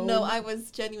 Getting home. No, I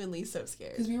was genuinely so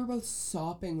scared. Because we were both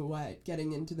sopping wet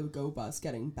getting into the GO bus,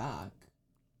 getting back.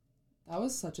 That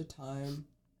was such a time.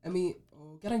 I mean,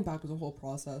 getting back was a whole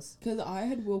process. Because I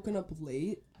had woken up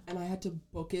late, and I had to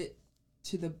book it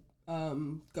to the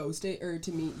GO station, or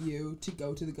to meet you to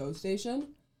go to the GO station.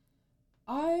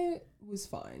 I was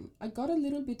fine. I got a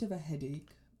little bit of a headache,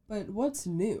 but what's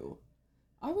new?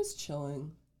 I was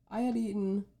chilling. I had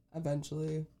eaten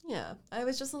eventually. Yeah, I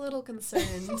was just a little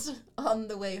concerned on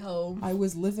the way home. I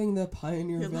was living the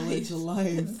Pioneer Village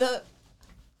life. The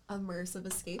immersive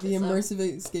escapism. The immersive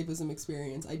escapism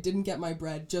experience. I didn't get my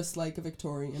bread just like a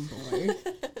Victorian boy.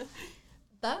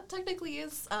 That technically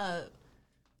is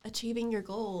achieving your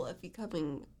goal of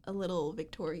becoming a little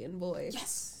Victorian boy.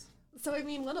 Yes. So, I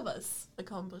mean, one of us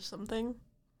accomplished something.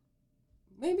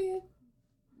 Maybe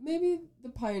the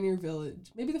Pioneer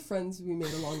Village. Maybe the friends we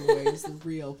made along the way is the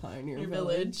real Pioneer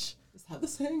Village. Is that the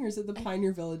saying, or is it the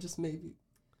Pioneer Village just maybe?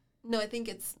 No, I think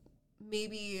it's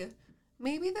maybe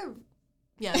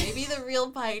the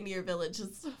real Pioneer Village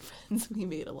is the friends we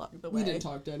made along the way. We didn't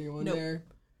talk to anyone there.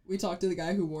 We talked to the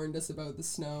guy who warned us about the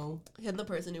snow. And the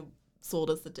person who sold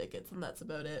us the tickets, and that's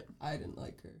about it. I didn't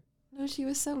like her. No, she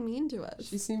was so mean to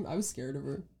us. I was scared of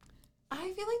her. I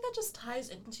feel like that just ties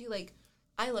into, like,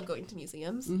 I love going to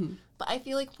museums, Mm-hmm. but I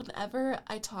feel like whenever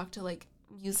I talk to, like,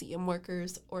 museum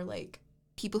workers or, like,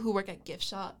 people who work at gift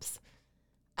shops,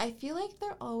 I feel like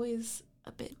they're always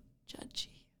a bit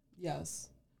judgy. Yes.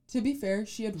 To be fair,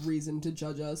 she had reason to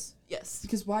judge us. Yes.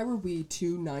 Because why were we,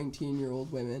 two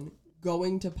 19-year-old women,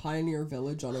 going to Pioneer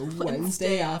Village on a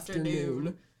Wednesday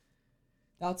afternoon?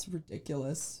 That's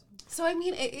ridiculous. So, I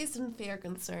mean, it is in fair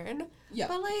concern. Yeah.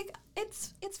 But, like,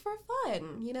 it's for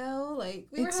fun, you know? Like,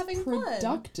 we were having fun. It's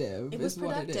productive. It was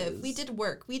productive. What it is. We did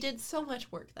work. We did so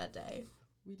much work that day.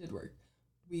 We did work.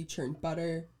 We churned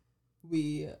butter.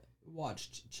 We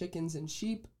watched chickens and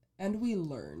sheep. And we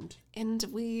learned. And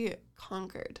we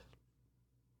conquered.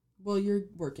 Well, you're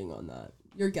working on that.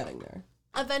 You're getting there.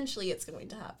 Eventually it's going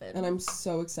to happen. And I'm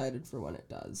so excited for when it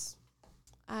does.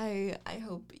 I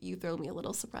hope you throw me a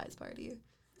little surprise party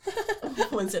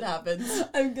once it happens.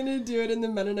 I'm going to do it in the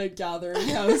Mennonite Gathering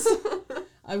house.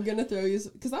 I'm going to throw you...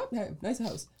 Because nice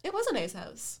house. It was a nice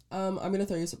house. I'm going to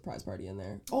throw you a surprise party in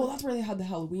there. Oh, that's where they had the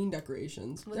Halloween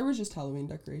decorations. There was just Halloween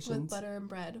decorations. With butter and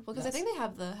bread. Well, because I think they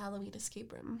have the Halloween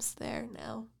escape rooms there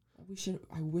now.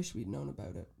 I wish we'd known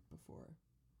about it before.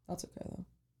 That's okay, though.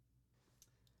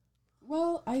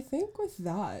 Well, I think with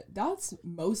that's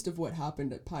most of what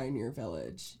happened at Pioneer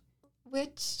Village.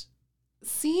 Which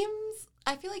seems...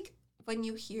 I feel like when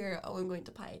you hear, oh, I'm going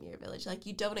to Pioneer Village, like,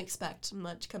 you don't expect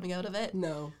much coming out of it.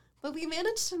 No. But we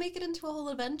managed to make it into a whole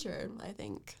adventure, I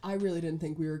think. I really didn't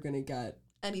think we were going to get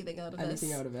anything out of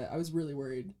it. I was really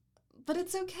worried. But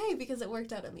it's okay because it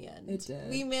worked out in the end. It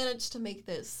did. We managed to make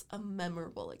this a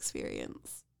memorable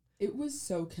experience. It was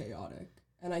so chaotic.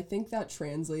 And I think that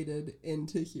translated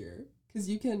into here. Because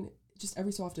you can just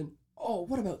every so often, oh,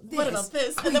 what about this? What about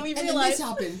this? And then we realized. This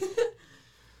happened.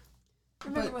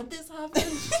 Remember when this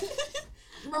happened?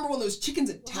 Remember when those chickens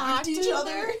attacked each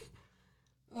other?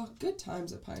 Oh, good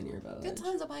times at Pioneer Village. Good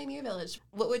times at Pioneer Village.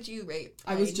 What would you rate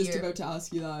Pioneer? I was just about to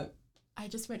ask you that. I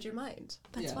just read your mind.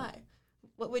 That's why.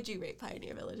 What would you rate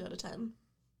Pioneer Village out of 10?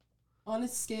 On a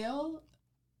scale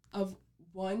of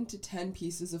 1 to 10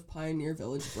 pieces of Pioneer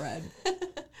Village bread,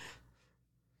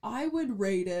 I would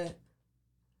rate it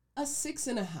a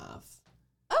 6.5.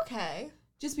 Okay.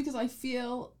 Just because I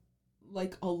feel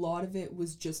like a lot of it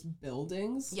was just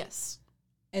buildings. Yes.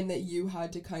 And that you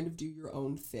had to kind of do your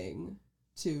own thing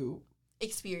to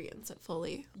experience it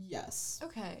fully. Yes.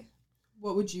 Okay.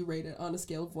 What would you rate it on a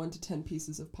scale of 1 to 10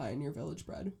 pieces of Pioneer Village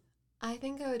bread? I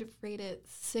think I would rate it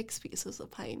 6 pieces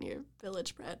of Pioneer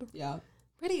Village bread. Yeah.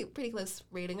 Pretty close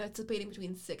rating. It's debating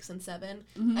between 6 and 7.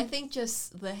 Mm-hmm. I think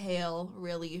just the hail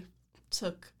really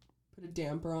put a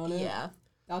damper on it. Yeah.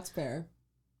 That's fair.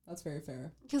 That's very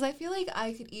fair. Because I feel like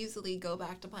I could easily go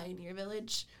back to Pioneer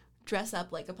Village, dress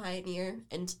up like a pioneer,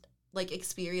 and like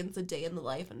experience a day in the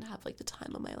life and have like the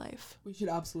time of my life. We should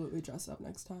absolutely dress up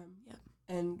next time. Yeah.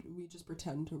 And we just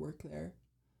pretend to work there.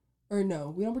 Or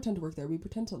no, we don't pretend to work there. We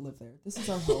pretend to live there. This is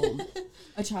our home.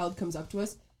 A child comes up to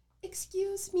us.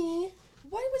 Excuse me,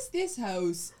 what was this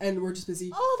house? And we're just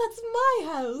busy. Oh, that's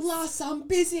my house. Lass, I'm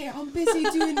busy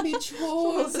doing my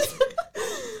chores.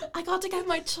 I got to get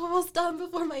my chores done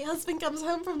before my husband comes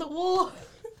home from the war.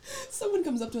 Someone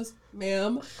comes up to us.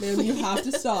 Ma'am, you have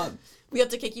to stop. We have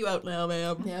to kick you out now,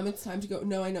 ma'am. Ma'am, it's time to go.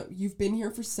 No, I know. You've been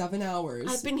here for 7 hours.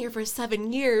 I've been here for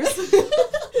 7 years.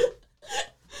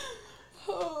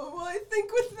 Oh, well, I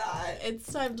think with that,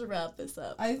 it's time to wrap this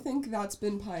up. I think that's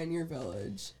been Pioneer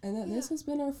Village. And that this has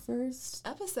been our first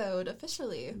episode,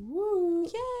 officially. Woo!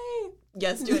 Yay!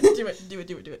 Yes, do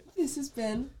it. This has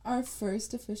been our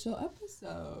first official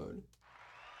episode.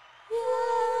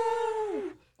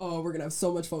 Yay! Oh, we're gonna have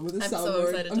so much fun with this soundboard. So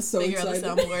excited to figure out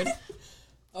the soundboard.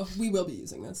 Oh, we will be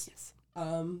using this. Yes.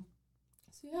 So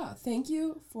yeah, thank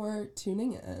you for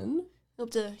tuning in.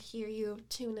 Hope to hear you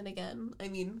tune in again. I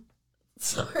mean,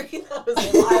 sorry, that was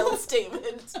a wild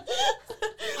statement.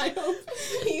 I hope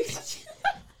to hear you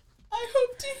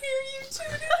tune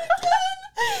in again.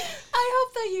 I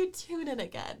hope that you tune in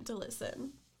again to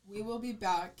listen. We will be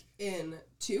back in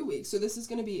 2 weeks. So this is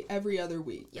going to be every other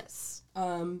week. Yes.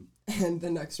 And the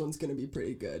next one's going to be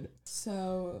pretty good.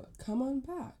 So come on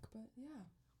back. But yeah,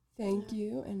 thank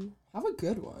you and have a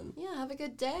good one. Yeah, have a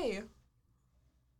good day.